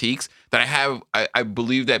individual critiques that I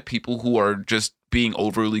believe that people who are just being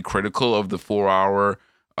overly critical of the 4 hour,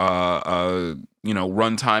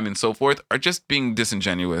 runtime and so forth are just being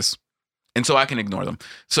disingenuous. And so I can ignore them.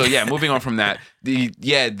 So yeah, moving on from that, the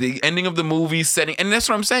ending of the movie setting, and that's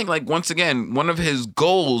what I'm saying. Like, once again, one of his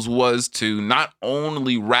goals was to not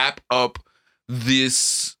only wrap up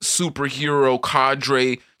this superhero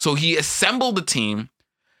cadre. So he assembled the team,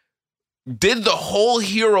 did the whole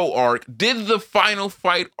hero arc, did the final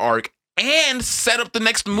fight arc, and set up the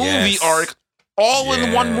next movie arc all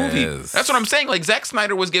in one movie. That's what I'm saying. Like, Zack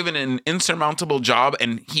Snyder was given an insurmountable job,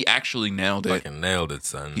 and he actually nailed it. Fucking nailed it,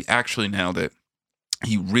 son. He actually nailed it.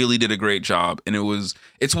 He really did a great job, and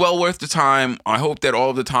it's well worth the time. I hope that all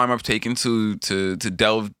of the time I've taken to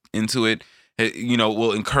delve into it,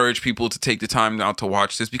 will encourage people to take the time out to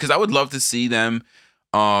watch this, because I would love to see them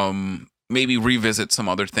maybe revisit some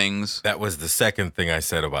other things. That was the second thing I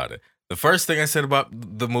said about it. The first thing I said about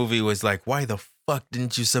the movie was like, why the fuck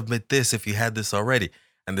didn't you submit this if you had this already?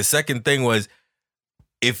 And the second thing was,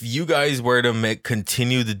 if you guys were to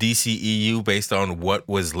continue the DCEU based on what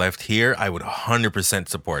was left here, I would 100%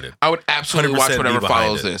 support it. I would absolutely watch whatever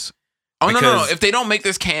follows this. Oh, no. If they don't make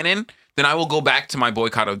this canon, then I will go back to my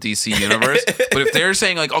boycott of DC Universe. But if they're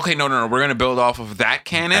saying like, okay, no, we're going to build off of that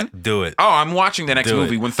canon. Do it. Oh, I'm watching the next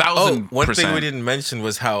movie, 1,000%. One thing we didn't mention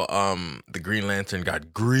was how the Green Lantern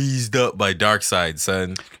got greased up by Darkseid,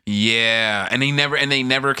 son. Yeah, and they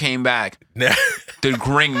never came back. The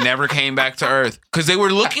ring never came back to Earth because they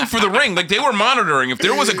were looking for the ring. Like, they were monitoring if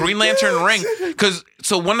there was a Green Lantern ring.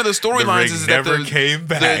 So one of the storylines is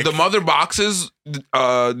that the mother boxes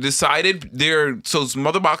decided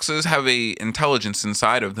mother boxes have a intelligence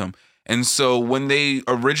inside of them, and so when they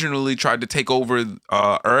originally tried to take over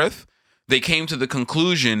Earth, they came to the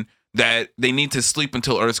conclusion that they need to sleep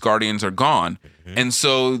until Earth's guardians are gone, and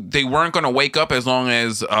so they weren't going to wake up as long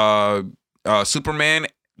as Superman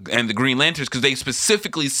and the Green Lanterns, because they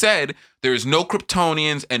specifically said there's no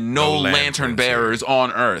Kryptonians and no lantern bearers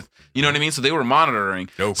on Earth. You know what I mean? So they were monitoring.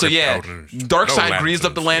 Darkseid greased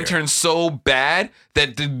up the lantern so bad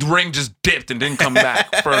that the ring just dipped and didn't come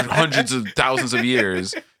back for hundreds of thousands of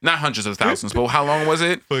years. Not hundreds of thousands, but how long was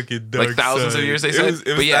it? Fucking like thousands of years, they said?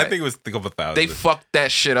 I think it was a couple thousand. They fucked that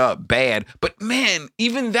shit up bad. But man,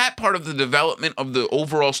 even that part of the development of the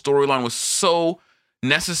overall storyline was so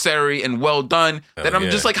necessary and well done that I'm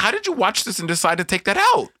just like, how did you watch this and decide to take that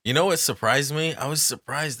out? You know what surprised me? I was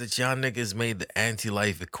surprised that y'all niggas made the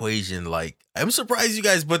anti-life equation like. I'm surprised you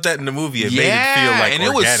guys put that in the movie. It made it feel like and organic.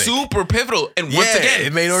 It was super pivotal. And once again,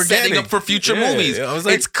 it made organic. Setting up for future movies. I was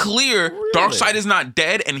like, it's clear Darkseid is not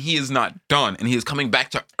dead and he is not done. And he is coming back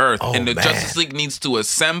to Earth. And the Justice League needs to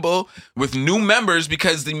assemble with new members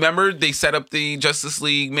because they set up the Justice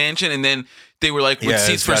League mansion and then they were like, with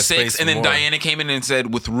seats for 6. And then Diana came in and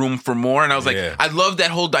said, with room for more. And I was like, I love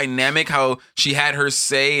that whole dynamic, how she had her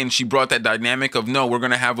say and she brought that dynamic of, no, we're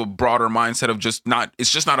going to have a broader mindset of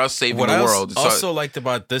it's just not us saving the world. What I also liked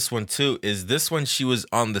about this one too is this one she was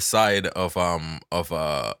on the side of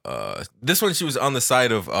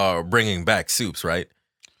bringing back Soups, right?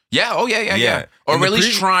 Yeah. Oh, yeah. Or at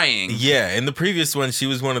least trying. Yeah. In the previous one, she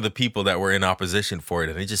was one of the people that were in opposition for it,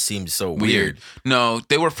 and it just seemed so weird. No,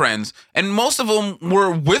 they were friends. And most of them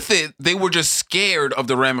were with it. They were just scared of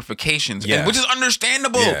the ramifications, which is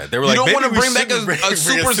understandable. Yeah. They were like, you don't want to bring back a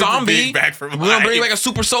super zombie. We want to bring back a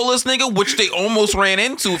super soulless nigga, which they almost ran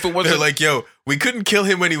into if it wasn't. They're like, yo, we couldn't kill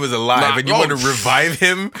him when he was alive, and you want to revive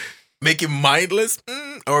him? Make him mindless?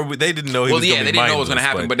 Or they didn't know he was going to be mindless. Well, yeah, they didn't know what was going to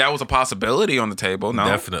happen, but that was a possibility on the table, no?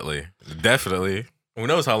 Definitely. Who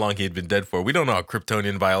knows how long he had been dead for? We don't know how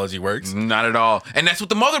Kryptonian biology works. Not at all. And that's what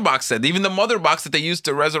the mother box said. Even the mother box that they used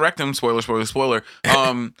to resurrect him, spoiler,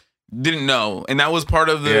 didn't know. And that was part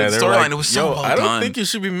of the storyline. Like, it was so well done. I don't think you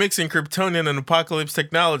should be mixing Kryptonian and apocalypse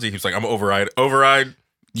technology. He was like, I'm override.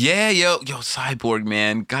 Yeah, yo, Cyborg,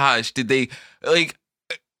 man. Gosh, did they, like...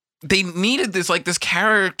 They needed this, like, this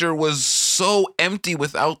character was so empty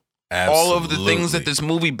without all of the things that this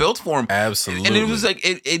movie built for him. Absolutely. And it was like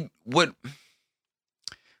what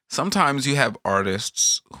sometimes you have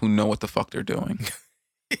artists who know what the fuck they're doing.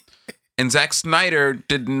 And Zack Snyder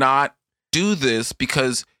did not do this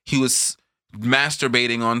because he was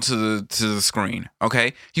masturbating onto the screen.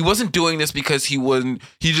 Okay? He wasn't doing this because he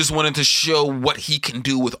just wanted to show what he can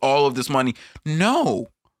do with all of this money. No.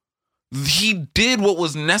 He did what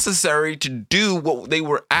was necessary to do what they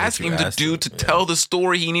were asking him to do to tell the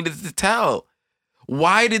story he needed to tell.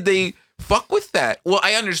 Why did they fuck with that? Well,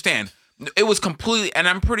 I understand. It was completely, and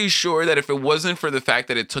I'm pretty sure that if it wasn't for the fact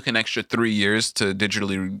that it took an extra 3 years to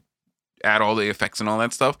digitally add all the effects and all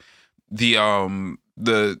that stuff,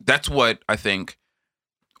 that's what I think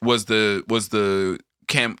was the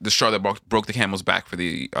straw that broke the camel's back for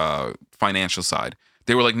the financial side.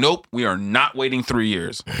 They were like, nope, we are not waiting 3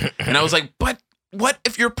 years. And I was like, but what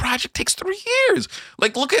if your project takes 3 years?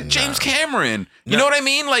 Like, look at James Cameron. You know what I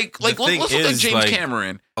mean? Like let's look at James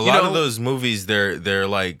Cameron. A lot of those movies, they're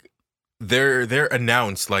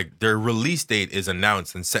announced, like their release date is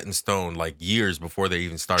announced and set in stone like years before they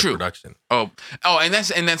even start production. Oh, and that's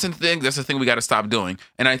the thing. That's the thing we got to stop doing.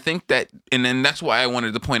 And I think that, and then that's why I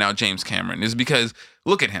wanted to point out James Cameron, is because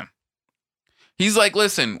look at him. He's like,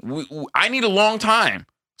 listen, I need a long time.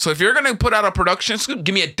 So if you're gonna put out a production,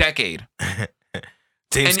 give me a decade.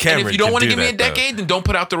 James Cameron. And if you don't want to give me a decade, then don't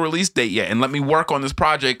put out the release date yet, and let me work on this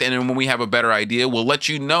project. And then when we have a better idea, we'll let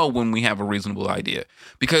you know when we have a reasonable idea.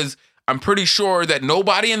 Because I'm pretty sure that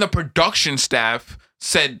nobody in the production staff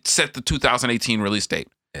set the 2018 release date.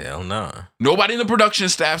 Hell no. Nobody in the production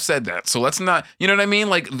staff said that. So let's not, you know what I mean?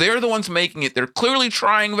 Like, they're the ones making it. They're clearly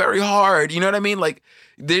trying very hard. You know what I mean? Like,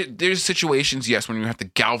 there's situations, yes, when you have to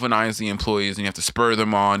galvanize the employees and you have to spur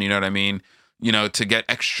them on, you know what I mean? You know, to get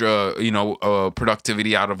extra,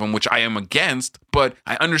 productivity out of them, which I am against, but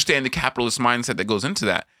I understand the capitalist mindset that goes into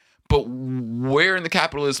that. But where in the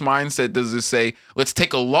capitalist mindset does it say, let's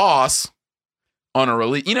take a loss on a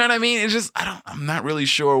release? You know what I mean? It's just, I'm not really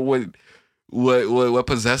sure what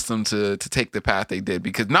possessed them to take the path they did,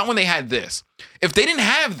 because not when they had this. If they didn't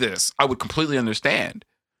have this, I would completely understand.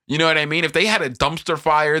 You know what I mean? If they had a dumpster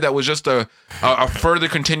fire that was just a further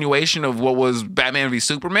continuation of what was Batman v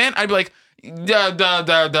Superman, I'd be like,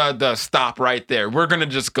 stop right there. We're gonna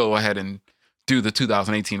just go ahead and do the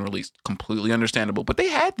 2018 release. Completely understandable. But they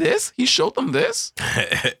had this. He showed them this.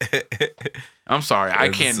 I'm sorry. I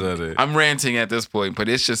can't. I'm ranting at this point, but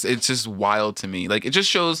it's just wild to me. Like, it just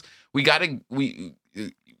shows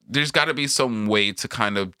there's got to be some way to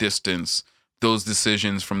kind of distance those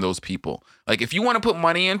decisions from those people. Like, if you want to put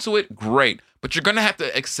money into it, great, but you're going to have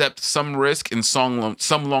to accept some risk and some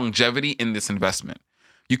longevity in this investment.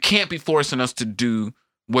 You can't be forcing us to do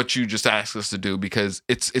what you just asked us to do, because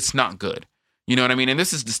it's not good. You know what I mean? And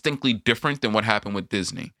this is distinctly different than what happened with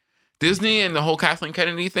Disney. Disney and the whole Kathleen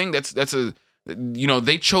Kennedy thing,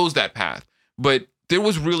 they chose that path. But there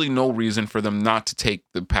was really no reason for them not to take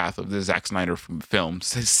the path of the Zack Snyder film.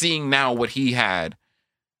 Seeing now what he had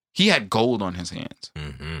gold on his hands.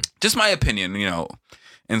 Mm-hmm. Just my opinion,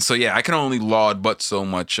 And so, yeah, I can only laud but so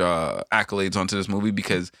much accolades onto this movie,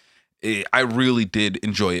 because I really did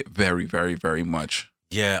enjoy it very, very, very much.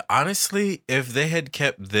 Yeah, honestly, if they had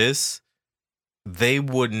kept this, they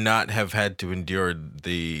would not have had to endure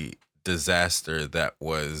the disaster that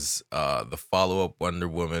was the follow-up Wonder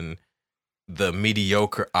Woman, the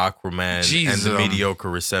mediocre Aquaman, and the mediocre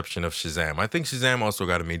reception of Shazam. I think Shazam also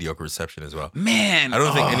got a mediocre reception as well. Man, I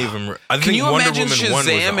don't think any of them. Can you imagine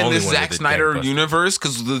Shazam in this Zack Snyder universe?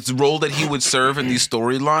 Because the role that he would serve in these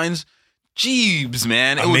storylines, jeebs,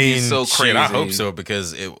 man, it would be so crazy. I hope so,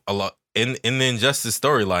 because in the Injustice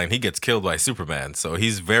storyline, he gets killed by Superman, so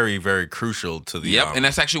he's very, very crucial to the. Yep, and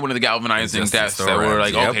that's actually one of the galvanizing deaths that were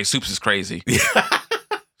like, okay, Supes is crazy.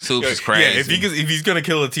 Supes is crazy. Yeah, if he's gonna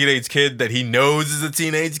kill a teenage kid that he knows is a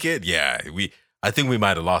teenage kid, I think we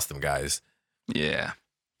might have lost him, guys. Yeah,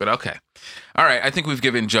 but okay, all right. I think we've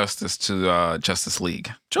given justice to Justice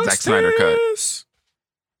League, Zack Snyder cut.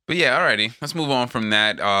 But yeah, alrighty, let's move on from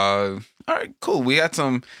that. All right, cool. We got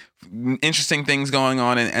some interesting things going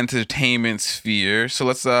on in entertainment sphere. So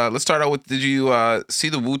let's start out with, did you see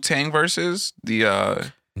the Wu-Tang versus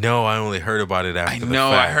the No, I only heard about it after the fact.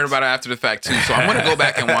 I heard about it after the fact too. So I'm gonna go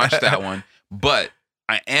back and watch that one. But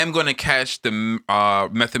I am gonna catch the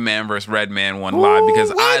Method Man versus Redman one live,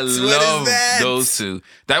 because I love those two.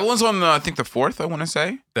 That one's on I think the 4th, I wanna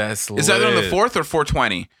say. That's lit. Is that on the 4th or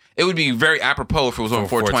 420? It would be very apropos if it was on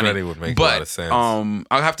 420. Would make a lot of sense.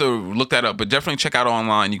 I'll have to look that up, but definitely check out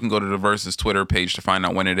online. You can go to the Versus Twitter page to find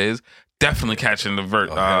out when it is. Definitely catching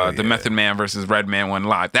the Method Man versus Redman one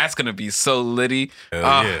live. That's gonna be so litty.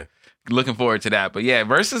 Yeah. looking forward to that. But yeah,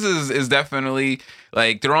 Versus is definitely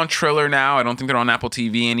like they're on Triller now. I don't think they're on Apple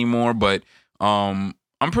TV anymore, but I'm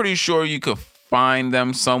pretty sure you could find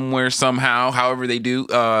them somewhere somehow. However they do.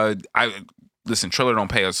 Listen, Triller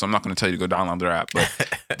don't pay us, so I'm not going to tell you to go download their app. But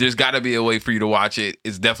there's got to be a way for you to watch it.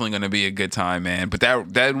 It's definitely going to be a good time, man. But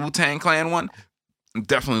that Wu-Tang Clan one, I'm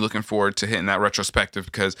definitely looking forward to hitting that retrospective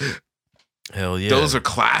because hell yeah, those are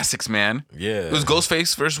classics, man. Yeah, it was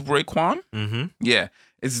Ghostface versus Raekwon. Mm-hmm. Yeah,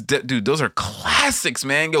 dude, those are classics,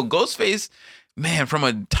 man. Yo, Ghostface, man, from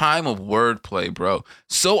a time of wordplay, bro,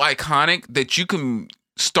 so iconic that you can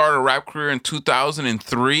start a rap career in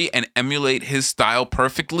 2003 and emulate his style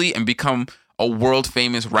perfectly and become a world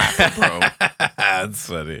famous rapper, bro. That's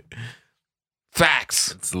funny.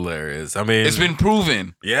 Facts. It's hilarious. I mean, it's been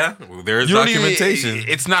proven. Yeah, there is documentation.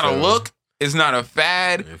 It's not a look. It's not a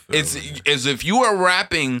fad. It's as if you are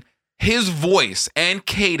rapping his voice and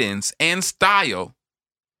cadence and style,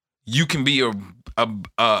 you can be a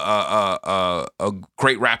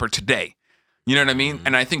great rapper today. You know what I mean? Mm-hmm.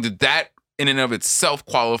 And I think that in and of itself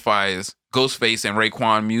qualifies Ghostface and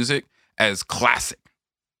Raekwon music as classic.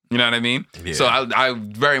 You know what I mean? Yeah. So I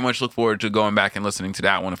very much look forward to going back and listening to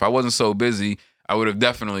that one. If I wasn't so busy, I would have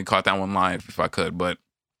definitely caught that one live if I could. But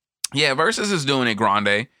yeah, Versus is doing it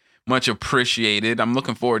grande. Much appreciated. I'm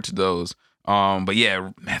looking forward to those. But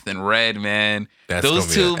yeah, Meth and Red, man.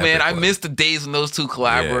 Those two, man, I miss the days when those two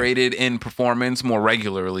collaborated in performance more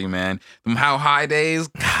regularly, man. Them How High days,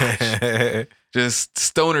 gosh. Just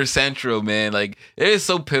Stoner Central, man. Like, it is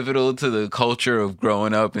so pivotal to the culture of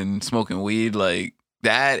growing up and smoking weed. Like,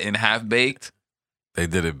 that and Half Baked. They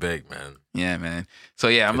did it big, man. Yeah, man. So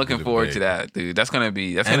yeah, I'm looking forward to that, dude. That's gonna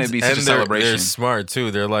be such a celebration. They're smart too.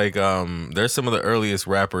 They're like they're some of the earliest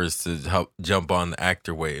rappers to help jump on the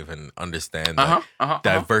actor wave and understand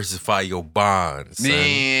diversify your bonds. Son.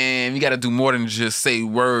 Man, you gotta do more than just say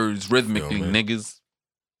words rhythmically, niggas.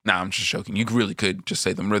 Nah, I'm just joking. You really could just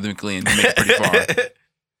say them rhythmically and make it pretty far.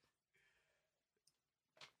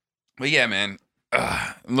 But yeah, man.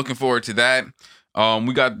 I'm looking forward to that.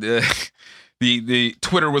 We got the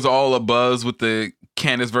Twitter was all abuzz with the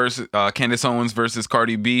Candace Owens versus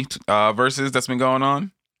Cardi B versus that's been going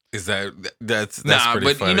on. Is that's nah? Pretty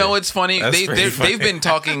but funny. You know what's funny? They've been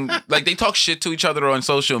talking like they talk shit to each other on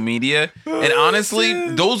social media, and honestly,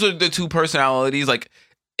 those are the two personalities. Like,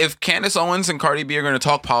 if Candace Owens and Cardi B are going to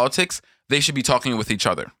talk politics, they should be talking with each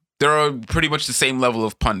other. They're pretty much the same level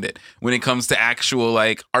of pundit when it comes to actual,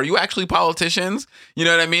 like, are you actually politicians? You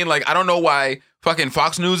know what I mean? Like, I don't know why fucking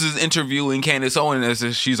Fox News is interviewing Candace Owens as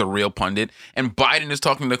if she's a real pundit, and Biden is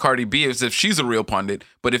talking to Cardi B as if she's a real pundit.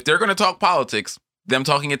 But if they're going to talk politics, them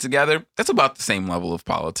talking it together, that's about the same level of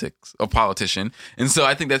politician. And so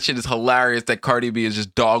I think that shit is hilarious that Cardi B is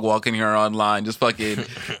just dog walking her online, just fucking.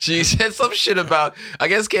 She said some shit about, I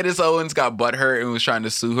guess Candace Owens got butthurt and was trying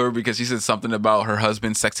to sue her because she said something about her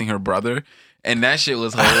husband sexing her brother. And that shit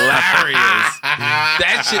was hilarious.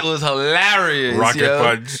 That shit was hilarious. Rocket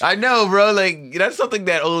punch. I know, bro. Like, that's something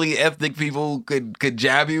that only ethnic people could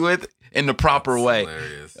jab you with in the proper way.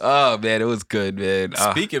 Hilarious. Oh man, it was good, man.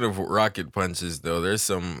 Speaking of rocket punches, though, there's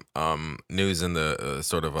some news in the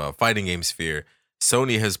sort of fighting game sphere.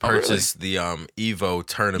 Sony has purchased the Evo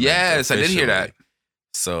tournament. Yes, officially. I did hear that.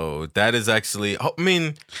 So that is actually, I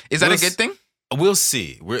mean, is that a good thing? We'll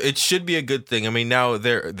see. It should be a good thing. I mean, now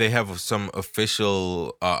they have some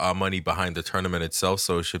official money behind the tournament itself,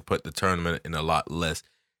 so it should put the tournament in a lot less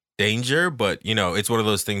danger. But, you know, it's one of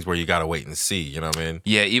those things where you got to wait and see. You know what I mean?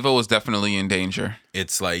 Yeah, Evo was definitely in danger.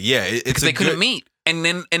 It's like, yeah. It's they couldn't meet. And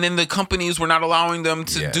then the companies were not allowing them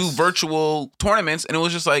to do virtual tournaments. And it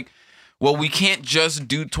was just like, well, we can't just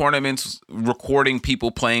do tournaments recording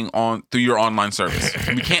people playing through your online service.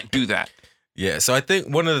 We can't do that. Yeah, so I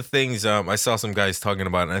think one of the things I saw some guys talking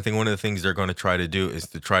about, and I think one of the things they're going to try to do is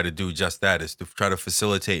to try to do just that, is to try to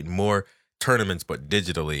facilitate more tournaments, but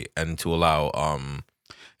digitally, and to allow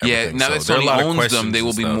everything. Now that Sony owns them, they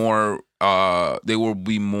will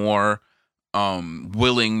be more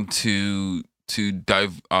willing to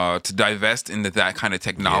divest into that kind of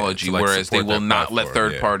technology, whereas they will not let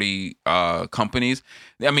third party companies.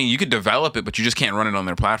 I mean, you could develop it, but you just can't run it on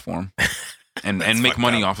their platform and make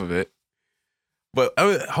money off of it. But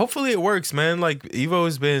hopefully it works, man. Like Evo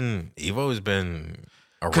has been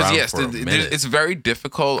around for a minute. It's very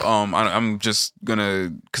difficult. I'm just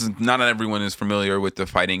gonna, because not everyone is familiar with the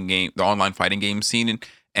online fighting game scene,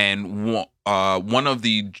 and one of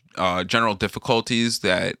the general difficulties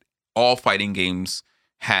that all fighting games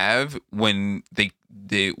have when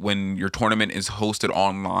when your tournament is hosted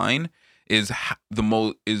online is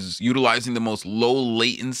utilizing the most low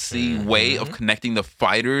latency way of connecting the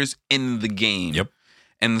fighters in the game. Yep.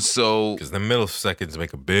 And so, because the milliseconds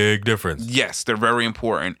make a big difference. yes, they're very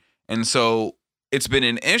important. And so it's been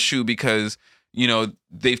an issue because, you know,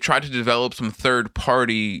 they've tried to develop some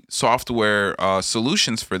third-party software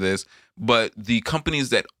solutions for this, but the companies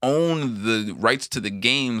that own the rights to the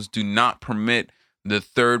games do not permit the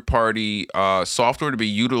third-party software to be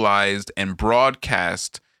utilized and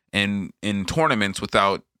broadcast in tournaments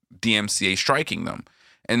without DMCA striking them.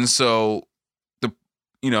 And so,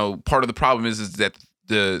 part of the problem is that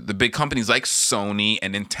the big companies like Sony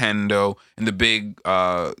and Nintendo and the big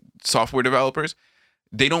software developers,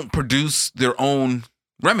 they don't produce their own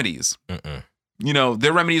remedies.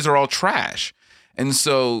 Their remedies are all trash. And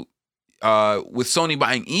so with Sony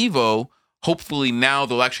buying Evo, hopefully now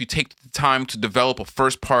they'll actually take the time to develop a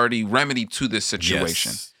first-party remedy to this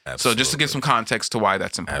situation. Yes, so just to give some context to why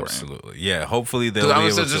that's important. Absolutely. Yeah, hopefully they'll be I able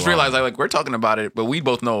was to just realized we're talking about it, but we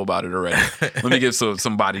both know about it already. Let me give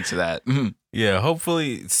some body to that. Yeah,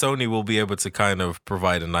 hopefully Sony will be able to kind of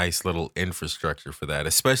provide a nice little infrastructure for that,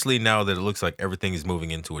 especially now that it looks like everything is moving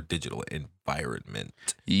into a digital environment.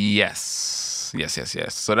 Yes.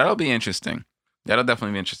 So that'll be interesting. That'll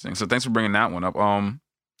definitely be interesting. So thanks for bringing that one up.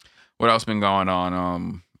 What else been going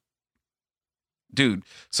on? Dude,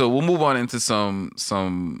 so we'll move on into some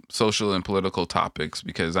social and political topics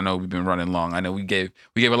because I know we've been running long. I know we gave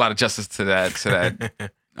a lot of justice to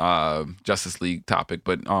that Justice League topic,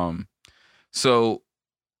 but so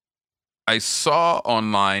I saw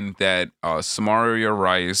online that Samaria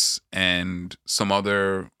Rice and some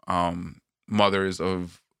other mothers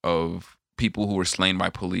of people who were slain by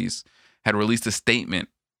police had released a statement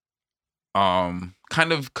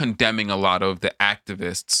kind of condemning a lot of the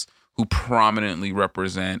activists who prominently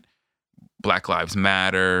represent Black Lives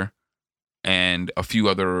Matter and a few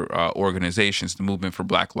other organizations, the Movement for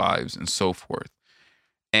Black Lives and so forth.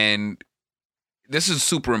 And this is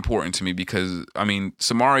super important to me because,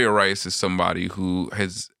 Samaria Rice is somebody who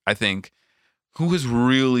has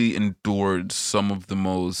really endured some of the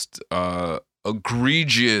most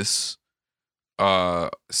egregious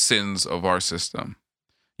sins of our system.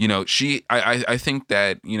 I think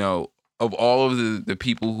that, of all of the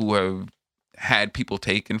people who have had people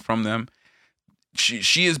taken from them,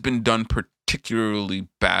 she has been done particularly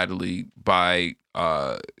badly by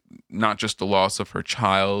not just the loss of her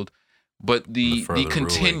child, but the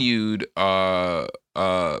continued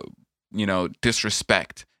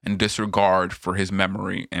disrespect and disregard for his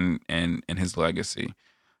memory and his legacy.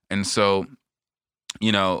 And so,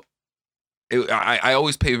 I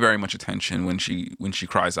always pay very much attention when she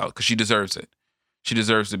cries out because she deserves it. She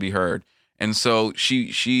deserves to be heard. And so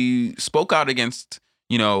she spoke out against,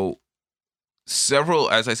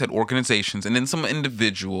 several, as I said, organizations and then some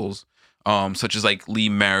individuals, such as like Lee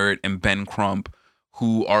Merritt and Ben Crump,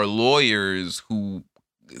 who are lawyers who,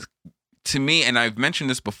 to me, and I've mentioned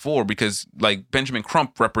this before because like Benjamin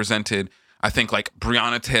Crump represented, I think, like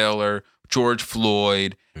Breonna Taylor, George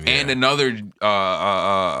Floyd, and another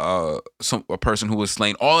a person who was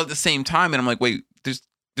slain all at the same time. And I'm like, wait,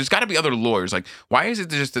 there's got to be other lawyers. Like, why is it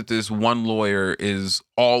just that this one lawyer is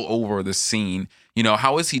all over the scene?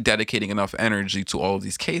 How is he dedicating enough energy to all of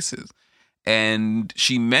these cases? And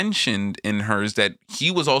she mentioned in hers that he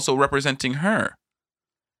was also representing her.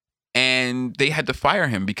 And they had to fire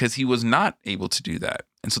him because he was not able to do that.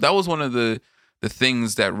 And so that was one of the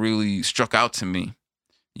things that really struck out to me.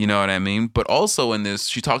 You know what I mean? But also in this,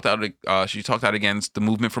 she talked out against the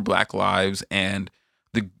Movement for Black Lives and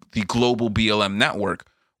the Global BLM Network,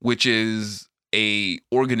 which is a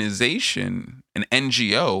organization, an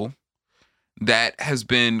NGO, that has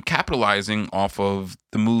been capitalizing off of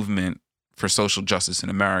the movement for social justice in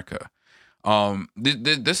America.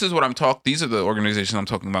 This is what I'm talking. These are the organizations I'm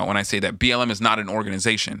talking about when I say that BLM is not an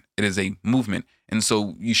organization; it is a movement, and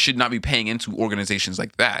so you should not be paying into organizations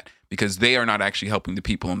like that because they are not actually helping the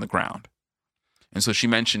people on the ground. And so she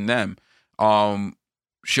mentioned them.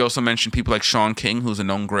 She also mentioned people like Shaun King, who's a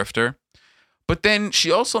known grifter. But then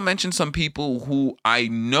she also mentioned some people who I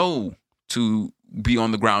know to be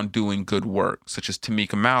on the ground doing good work, such as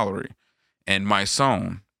Tamika Mallory and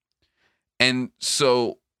Mysonne. And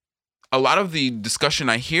so a lot of the discussion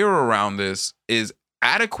I hear around this is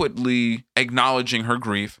adequately acknowledging her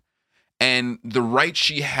grief and the right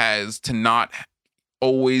she has to not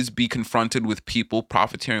always be confronted with people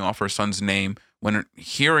profiteering off her son's name when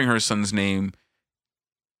hearing her son's name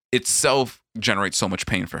itself generates so much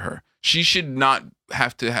pain for her. She should not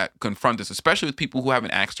have to confront this, especially with people who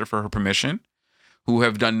haven't asked her for her permission, who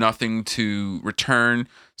have done nothing to return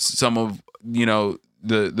some of,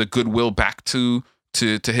 the goodwill back to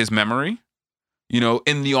his memory.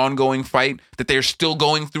 in the ongoing fight that they're still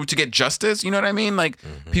going through to get justice. You know what I mean? Like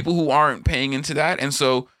people who aren't paying into that. And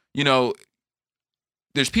so,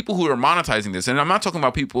 there's people who are monetizing this. And I'm not talking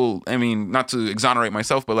about people, I mean, not to exonerate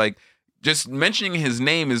myself, but like just mentioning his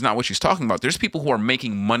name is not what she's talking about. There's people who are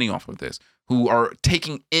making money off of this, who are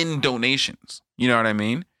taking in donations. You know what I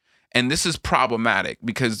mean? And this is problematic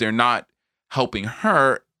because they're not helping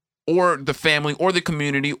her or the family or the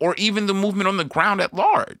community or even the movement on the ground at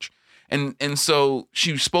large. And so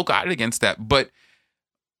she spoke out against that. But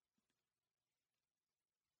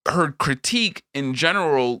her critique in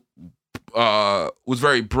general was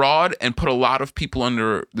very broad and put a lot of people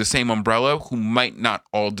under the same umbrella who might not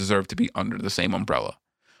all deserve to be under the same umbrella.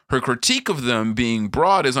 Her critique of them being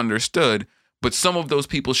broad is understood, but some of those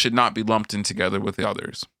people should not be lumped in together with the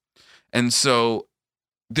others. And so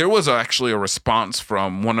there was actually a response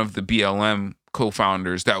from one of the BLM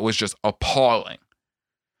co-founders that was just appalling.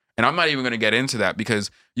 And I'm not even going to get into that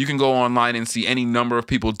because you can go online and see any number of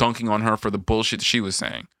people dunking on her for the bullshit she was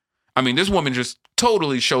saying. I mean, this woman just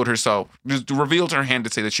totally showed herself, just revealed her hand to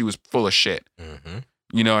say that she was full of shit. Mm-hmm.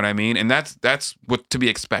 You know what I mean? And that's what to be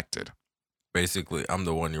expected. Basically, I'm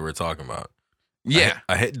the one you were talking about. Yeah.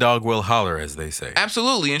 A hit dog will holler, as they say.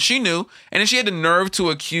 Absolutely. And she knew. And then she had the nerve to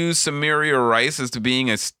accuse Samaria Rice as to being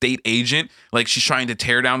a state agent. Like she's trying to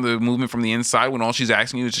tear down the movement from the inside when all she's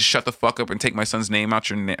asking you is to shut the fuck up and take my son's name out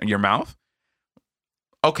your mouth.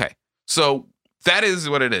 Okay. So that is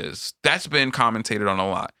what it is. That's been commentated on a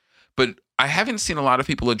lot. But I haven't seen a lot of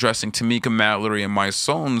people addressing Tamika Mallory and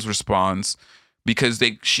Mysonne's response because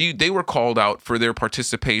they were called out for their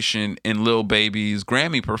participation in Lil Baby's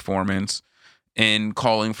Grammy performance and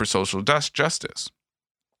calling for social justice.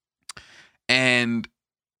 And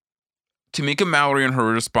Tamika Mallory in her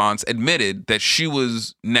response admitted that she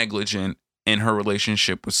was negligent in her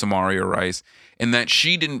relationship with Samaria Rice and that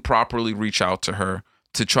she didn't properly reach out to her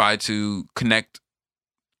to try to connect,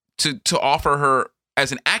 to offer her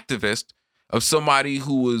as an activist of somebody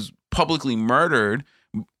who was publicly murdered,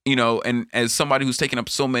 and as somebody who's taken up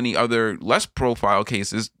so many other less profile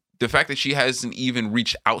cases, the fact that she hasn't even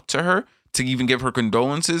reached out to her to even give her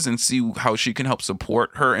condolences and see how she can help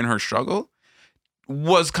support her in her struggle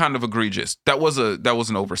was kind of egregious. That was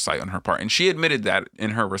an oversight on her part. And she admitted that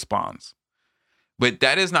in her response. But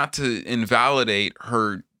that is not to invalidate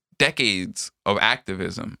her decades of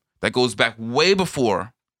activism that goes back way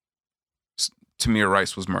before Tamir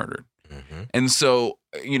Rice was murdered. Mm-hmm. And so,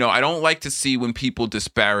 I don't like to see when people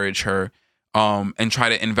disparage her and try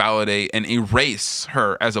to invalidate and erase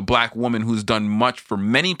her as a black woman who's done much for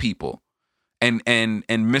many people and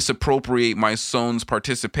misappropriate Mysonne's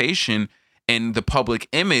participation in the public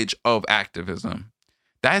image of activism.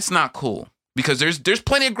 That's not cool because there's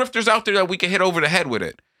plenty of grifters out there that we can hit over the head with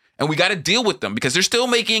it. And we got to deal with them because they're still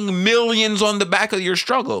making millions on the back of your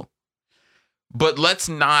struggle. But let's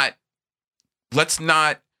not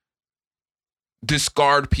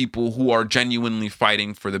discard people who are genuinely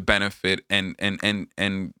fighting for the benefit and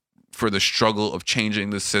for the struggle of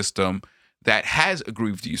changing the system that has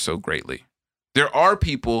aggrieved you so greatly. There are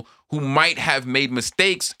people who might have made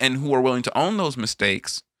mistakes and who are willing to own those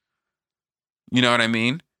mistakes. You know what I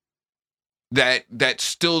mean? That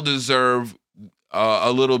still deserve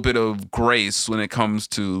a little bit of grace when it comes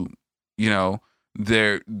to,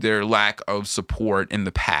 their lack of support in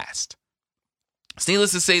the past. It's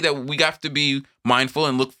needless to say that we have to be mindful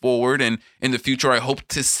and look forward. And in the future, I hope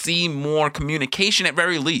to see more communication at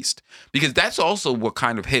very least, because that's also what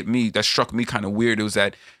kind of hit me, that struck me kind of weird. It was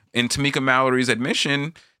that in Tamika Mallory's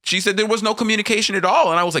admission, she said there was no communication at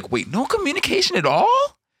all. And I was like, wait, no communication at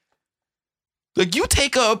all? Like, you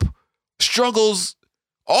take up struggles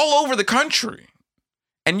all over the country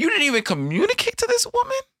and you didn't even communicate to this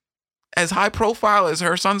woman? As high profile as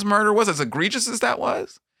her son's murder was, as egregious as that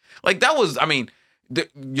was? Like, that was, the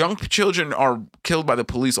young children are killed by the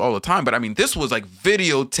police all the time, but this was like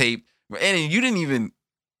videotaped, and you didn't even,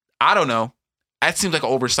 I don't know. That seems like an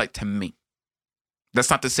oversight to me. That's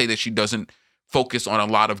not to say that she doesn't focus on a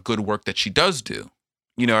lot of good work that she does do.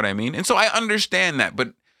 You know what I mean? And so I understand that,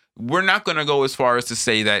 but we're not going to go as far as to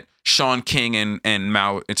say that Shaun King and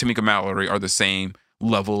Tamika Mallory are the same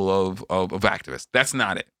level of activists. That's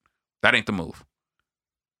not it. That ain't the move.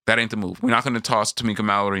 That ain't the move. We're not going to toss Tamika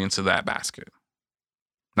Mallory into that basket.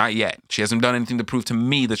 Not yet. She hasn't done anything to prove to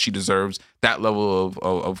me that she deserves that level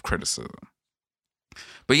of criticism.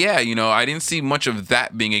 But yeah, I didn't see much of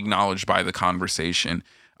that being acknowledged by the conversation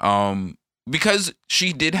because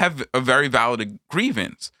she did have a very valid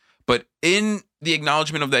grievance. But in the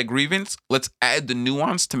acknowledgement of that grievance, let's add the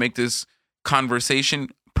nuance to make this conversation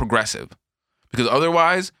progressive. Because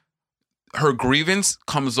otherwise, her grievance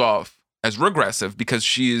comes off as regressive because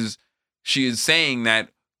she is saying that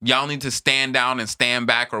y'all need to stand down and stand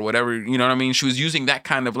back or whatever. You know what I mean? She was using that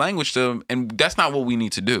kind of language and that's not what we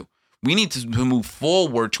need to do. We need to move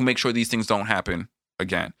forward to make sure these things don't happen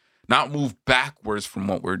again, not move backwards from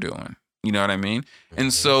what we're doing. You know what I mean?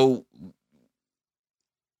 And so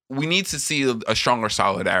we need to see a stronger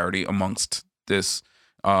solidarity amongst this,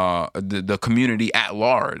 the community at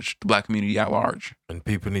large, the Black community at large. And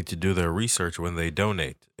people need to do their research when they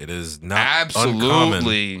donate. It is not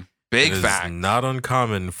absolutely uncommon. Big it fact. It's not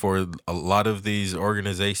uncommon for a lot of these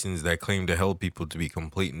organizations that claim to help people to be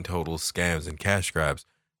complete and total scams and cash grabs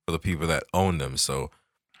for the people that own them. So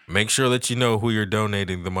make sure that you know who you're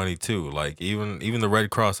donating the money to. Like even the Red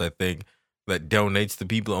Cross, I think, that donates to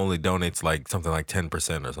people only donates like something like 10%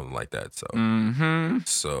 or something like that. So,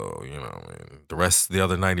 so you know, the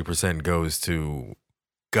other 90% goes to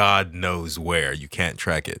God knows where. You can't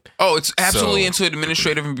track it. Oh, it's absolutely into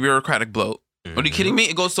administrative and bureaucratic bloat. Are you kidding me?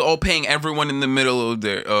 It goes to all paying everyone in the middle of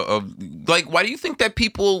their like. Why do you think that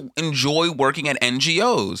people enjoy working at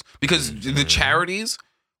NGOs? Because the charities,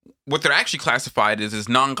 what they're actually classified as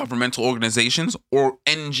non-governmental organizations or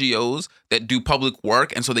NGOs that do public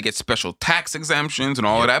work, and so they get special tax exemptions and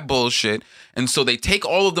all of that bullshit. And so they take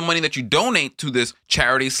all of the money that you donate to this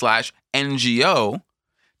charity / NGO.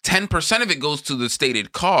 10% of it goes to the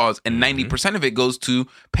stated cause and 90% of it goes to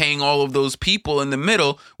paying all of those people in the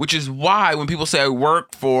middle, which is why when people say I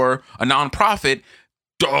work for a nonprofit,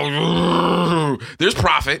 there's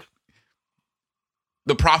profit.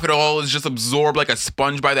 The profit all is just absorbed like a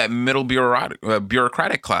sponge by that middle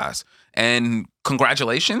bureaucratic class. And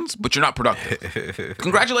congratulations, but you're not productive.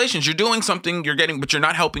 Congratulations, you're doing something, but you're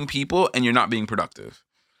not helping people and you're not being productive.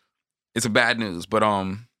 It's a bad news, but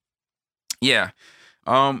yeah.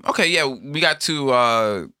 Okay, yeah, we got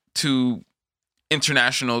two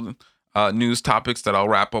international news topics that I'll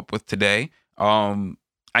wrap up with today.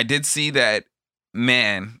 I did see that,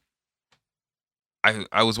 man,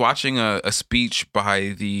 I was watching a speech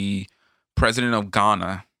by the president of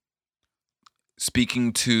Ghana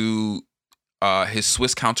speaking to his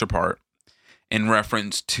Swiss counterpart in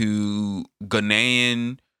reference to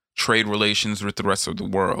Ghanaian trade relations with the rest of the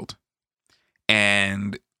world.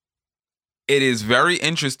 And it is very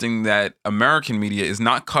interesting that American media is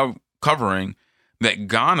not covering that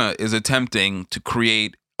Ghana is attempting to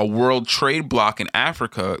create a world trade bloc in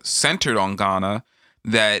Africa centered on Ghana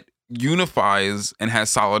that unifies and has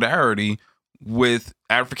solidarity with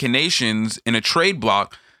African nations in a trade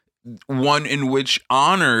bloc, one in which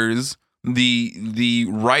honors the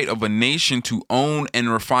right of a nation to own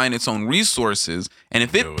and refine its own resources. And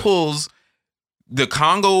if it pulls the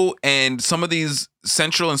Congo and some of these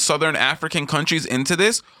Central and Southern African countries into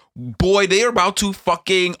this, boy, they are about to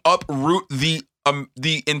fucking uproot the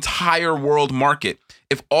entire world market.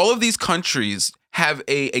 If all of these countries have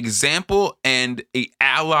a example and a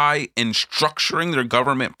ally in structuring their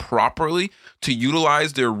government properly to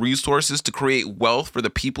utilize their resources to create wealth for the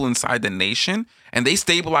people inside the nation, and they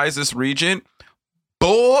stabilize this region,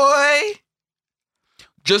 boy,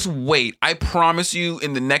 just wait. I promise you,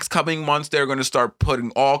 in the next coming months, they're going to start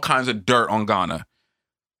putting all kinds of dirt on Ghana.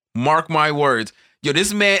 Mark my words. Yo,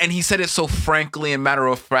 this man, and he said it so frankly and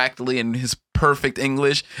matter-of-factly in his perfect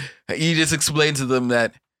English, he just explained to them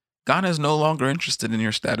that Ghana is no longer interested in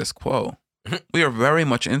your status quo. We are very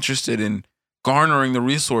much interested in garnering the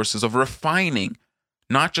resources of refining,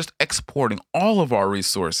 not just exporting all of our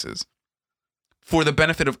resources for the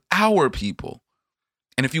benefit of our people.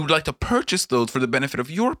 And if you would like to purchase those for the benefit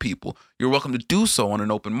of your people, you're welcome to do so on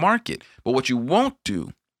an open market. But what you won't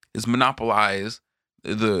do is monopolize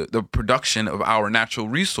the production of our natural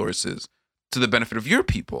resources to the benefit of your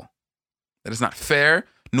people. That is not fair,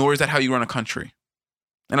 nor is that how you run a country.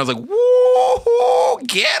 And I was like, woo,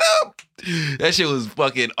 get up. That shit was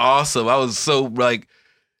fucking awesome. I was so like,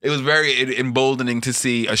 it was very emboldening to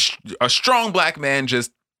see a strong black man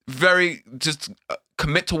just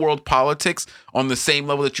commit to world politics on the same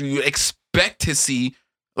level that you expect to see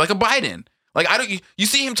like a Biden. Like you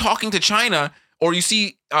see him talking to China, or you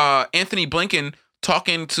see Anthony Blinken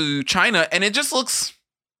talking to China, and it looks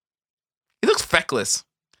feckless.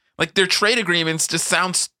 Like their trade agreements just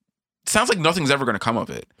sounds like nothing's ever going to come of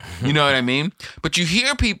it. You know what I mean? But you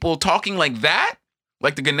hear people talking like that,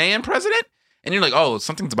 like the Ghanaian president, and you're like, oh,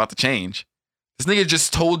 something's about to change. This nigga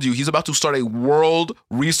just told you he's about to start a world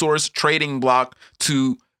resource trading bloc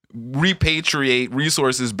to repatriate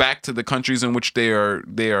resources back to the countries in which they are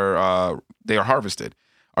harvested.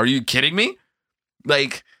 Are you kidding me?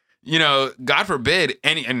 Like, you know, God forbid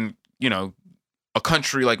and you know, a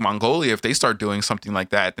country like Mongolia, if they start doing something like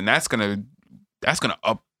that, then that's gonna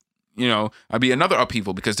be another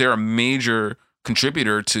upheaval because they're a major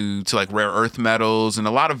contributor to like rare earth metals and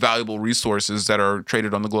a lot of valuable resources that are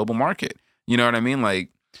traded on the global market. You know what I mean? Like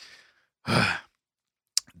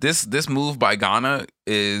this move by Ghana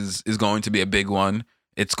is going to be a big one.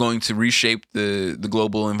 It's going to reshape the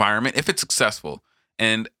global environment if it's successful.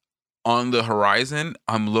 And on the horizon,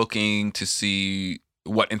 I'm looking to see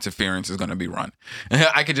what interference is going to be run.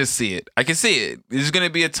 I could just see it. I can see it. There's going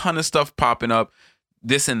to be a ton of stuff popping up,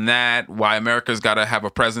 this and that, why America's got to have a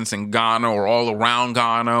presence in Ghana or all around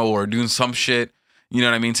Ghana or doing some shit, you know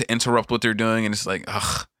what I mean, to interrupt what they're doing. And it's like,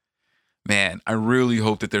 ugh, man, I really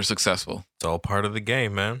hope that they're successful. It's all part of the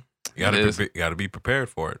game, man. You gotta be prepared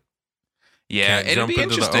for it. Yeah, Can't jump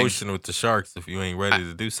into the ocean with the sharks if you ain't ready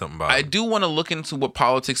to do something about it. I do want to look into what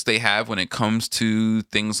politics they have when it comes to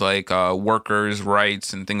things like workers'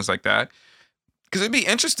 rights and things like that. Because it'd be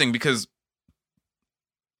interesting because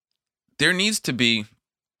there needs to be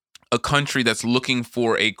a country that's looking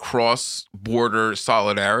for a cross-border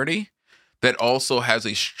solidarity that also has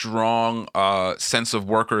a strong sense of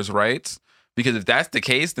workers' rights. Because if that's the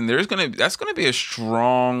case, then that's gonna be a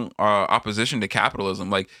strong opposition to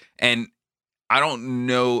capitalism. And I don't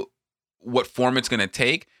know what form it's going to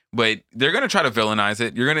take, but they're going to try to villainize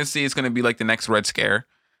it. You're going to see it's going to be like the next Red Scare.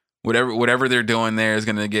 Whatever they're doing there is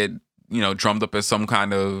going to get, drummed up as some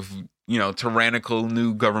kind of, tyrannical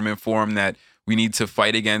new government form that we need to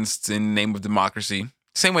fight against in the name of democracy.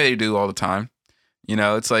 Same way they do all the time.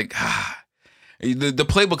 It's like the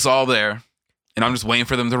playbook's all there, and I'm just waiting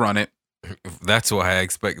for them to run it. That's why I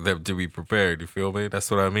expect them to be prepared. You feel me?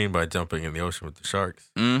 That's what I mean by jumping in the ocean with the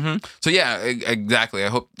sharks. Mm-hmm. So yeah, exactly.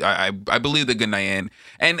 I believe the Ghanaian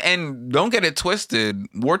and don't get it twisted.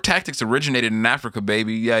 War tactics originated in Africa,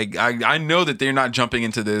 baby. Yeah, I know that they're not jumping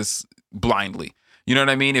into this blindly. You know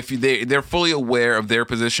what I mean? If they're fully aware of their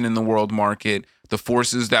position in the world market, the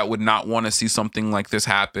forces that would not want to see something like this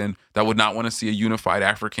happen, that would not want to see a unified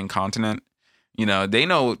African continent. They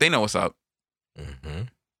know what's up. Mm-hmm.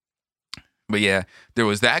 But yeah, there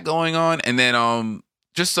was that going on. And then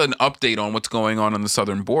just an update on what's going on the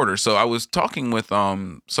southern border. So I was talking with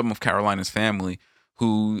some of Carolina's family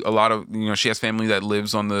who she has family that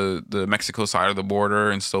lives on the Mexico side of the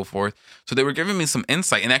border and so forth. So they were giving me some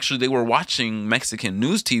insight. And actually they were watching Mexican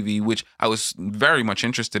news TV, which I was very much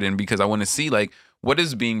interested in because I want to see like what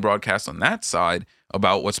is being broadcast on that side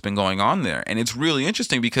about what's been going on there. And it's really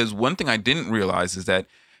interesting because one thing I didn't realize is that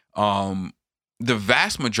the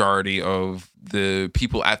vast majority of the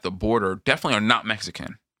people at the border definitely are not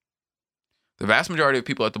Mexican. The vast majority of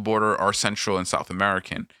people at the border are Central and South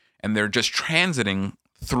American, and they're just transiting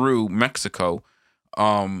through Mexico.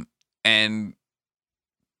 And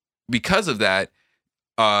because of that,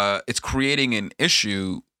 it's creating an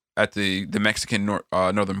issue at the Mexican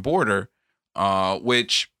northern border,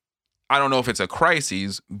 which I don't know if it's a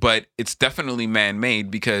crisis, but it's definitely man-made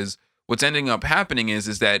because what's ending up happening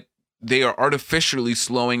is that they are artificially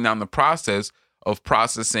slowing down the process of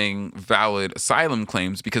processing valid asylum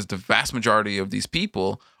claims because the vast majority of these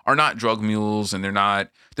people are not drug mules and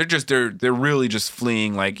they're really just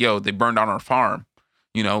fleeing like, yo, they burned down our farm,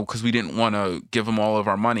 because we didn't want to give them all of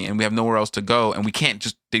our money and we have nowhere else to go. And we can't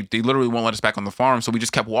just, they literally won't let us back on the farm. So we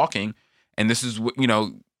just kept walking. And this is what,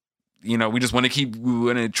 we just want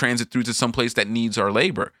to transit through to some place that needs our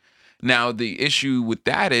labor. Now, the issue with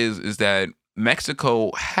that is that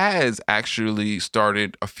Mexico has actually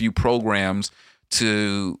started a few programs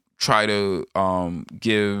to try to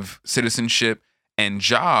give citizenship and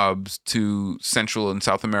jobs to Central and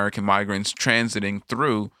South American migrants transiting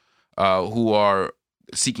through who are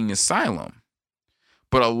seeking asylum.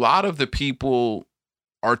 But a lot of the people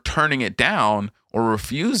are turning it down or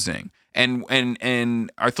refusing.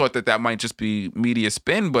 And I thought that might just be media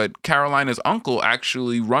spin, but Carolina's uncle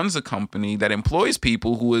actually runs a company that employs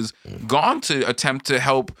people who has gone to attempt to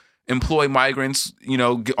help employ migrants,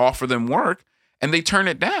 offer them work, and they turn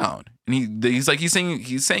it down. And he's saying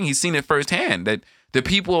he's seen it firsthand that the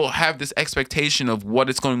people have this expectation of what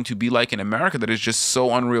it's going to be like in America that is just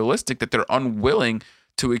so unrealistic that they're unwilling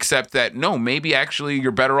to accept that, no, maybe actually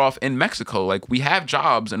you're better off in Mexico. Like we have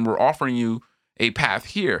jobs and we're offering you a path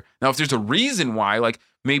here. Now, if there's a reason why, like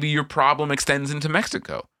maybe your problem extends into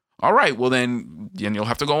Mexico. All right, well then you'll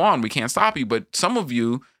have to go on. We can't stop you. But some of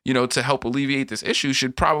you, to help alleviate this issue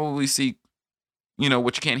should probably seek,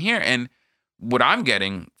 what you can hear. And what I'm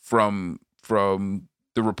getting from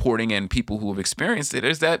the reporting and people who have experienced it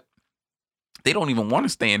is that they don't even want to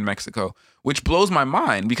stay in Mexico, which blows my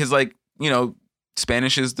mind because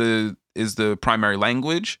Spanish is the primary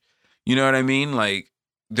language. You know what I mean? Like,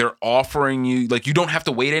 they're offering you, like, you don't have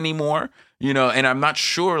to wait anymore. You know, and I'm not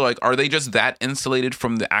sure, like, are they just that insulated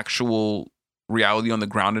from the actual reality on the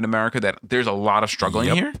ground in America that there's a lot of struggling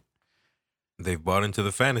here? They've bought into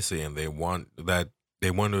the fantasy, and they want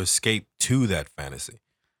to escape to that fantasy.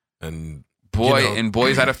 And boy,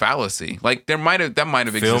 is that a fallacy. Like, that might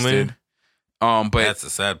have existed. But that's the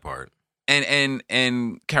sad part. And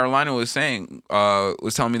Carolina was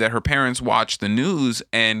telling me that her parents watch the news,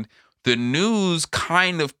 and the news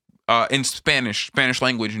kind of in Spanish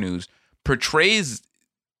language news portrays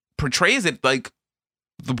it like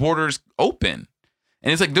the border's open.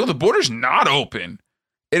 And it's like, no, the border's not open.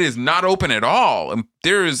 It is not open at all. And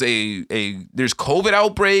there's there's COVID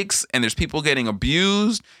outbreaks, and there's people getting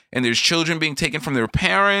abused, and there's children being taken from their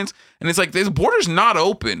parents. And it's like, this border's not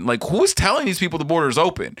open. Like, who is telling these people the border's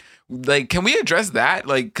open? Like, can we address that?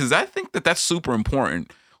 Like, because I think that that's super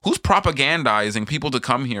important. Who's propagandizing people to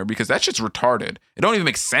come here? Because that shit's retarded. It don't even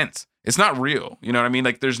make sense. It's not real. You know what I mean?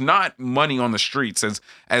 Like, there's not money on the streets, as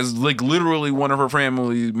like literally one of her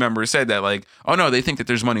family members said that, like, oh no, they think that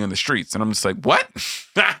there's money on the streets. And I'm just like, what?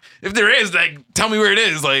 If there is, like, tell me where it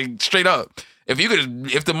is, like, straight up.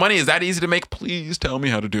 If the money is that easy to make, please tell me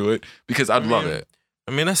how to do it, because I'd love it.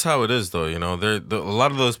 I mean, that's how it is, though. You know, a lot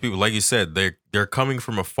of those people, like you said, they're coming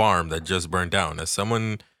from a farm that just burned down. As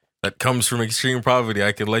someone that comes from extreme poverty,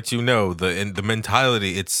 I can let you know the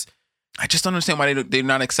mentality. I just don't understand why they're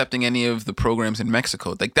not accepting any of the programs in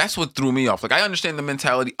Mexico. Like, that's what threw me off. Like, I understand the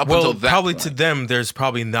mentality until that probably point. To them, there's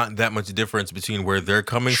probably not that much difference between where they're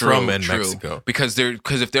coming from and Mexico. Because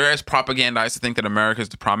if they're as propagandized to think that America is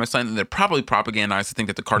the promised land, then they're probably propagandized to think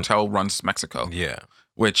that the cartel runs Mexico. Yeah.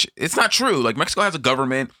 Which, it's not true. Like, Mexico has a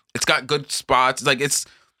government. It's got good spots. Like,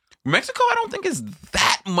 Mexico, I don't think is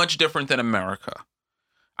that much different than America.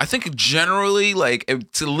 I think generally, like,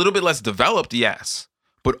 it's a little bit less developed, yes.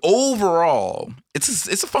 But overall, it's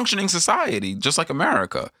a functioning society, just like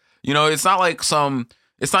America. You know, it's not like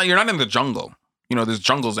you're not in the jungle. You know, there's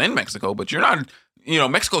jungles in Mexico, but you're not, you know,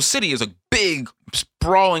 Mexico City is a big,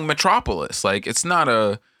 sprawling metropolis. Like, it's not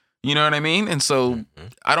you know what I mean? And so,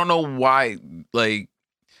 I don't know why, like,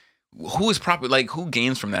 who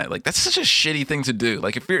gains from that? Like, that's such a shitty thing to do.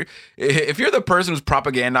 Like, if you're the person who's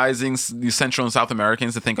propagandizing the Central and South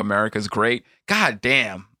Americans to think America's great, god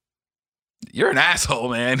damn. You're an asshole,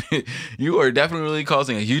 man. You are definitely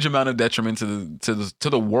causing a huge amount of detriment to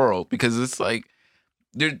the world, because it's like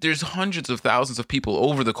there's hundreds of thousands of people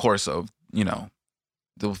over the course of, you know,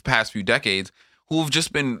 the past few decades who have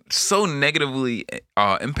just been so negatively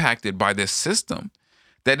impacted by this system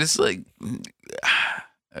that it's like,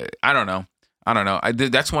 I don't know.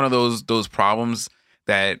 That's one of those problems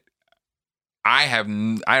that I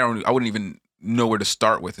wouldn't even know where to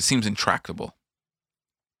start with. It seems intractable.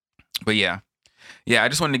 But yeah, I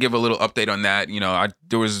just wanted to give a little update on that. You know,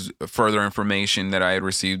 there was further information that I had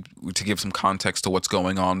received to give some context to what's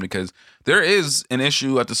going on, because there is an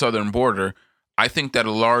issue at the southern border. I think that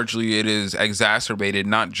largely it is exacerbated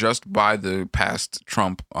not just by the past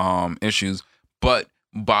Trump issues, but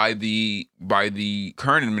by the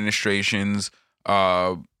current administration's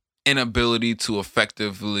inability to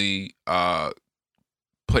effectively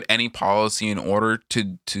put any policy in order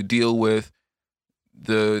to deal with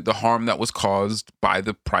the harm that was caused by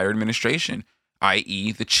the prior administration,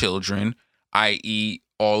 i.e. the children, i.e.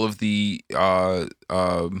 all of the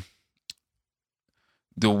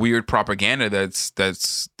weird propaganda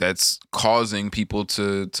that's causing people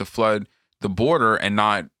to flood the border and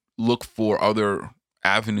not look for other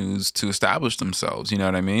avenues to establish themselves. You know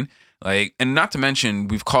what I mean? Like, and not to mention,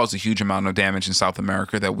 we've caused a huge amount of damage in South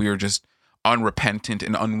America that we are just unrepentant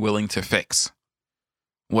and unwilling to fix.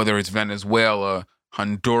 Whether it's Venezuela,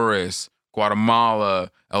 Honduras,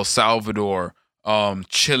 Guatemala, El Salvador,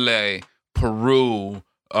 Chile, Peru,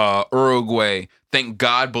 Uruguay. Thank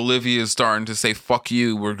God Bolivia is starting to say, fuck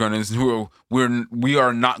you. We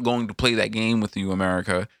are not going to play that game with you,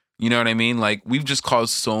 America. You know what I mean? Like, we've just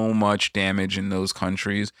caused so much damage in those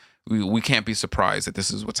countries. We can't be surprised that this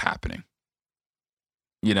is what's happening.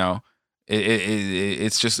 You know,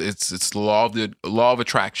 it's the law of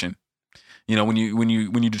attraction. You know, when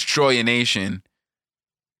you destroy a nation,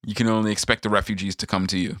 you can only expect the refugees to come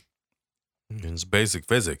to you. It's basic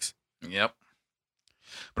physics. Yep.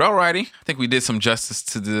 But alrighty, I think we did some justice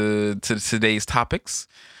to today's topics.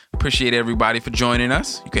 Appreciate everybody for joining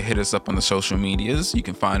us. You can hit us up on the social medias. You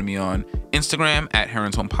can find me on Instagram at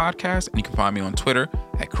Heron's Home Podcast, and you can find me on Twitter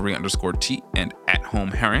at Korea_T and at Home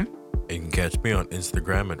Heron. You can catch me on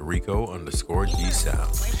Instagram at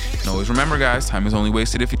Rico_G-Sound. And always remember, guys, time is only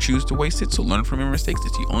wasted if you choose to waste it. So learn from your mistakes.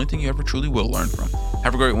 It's the only thing you ever truly will learn from.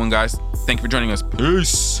 Have a great one, guys. Thank you for joining us.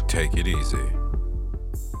 Peace. Take it easy.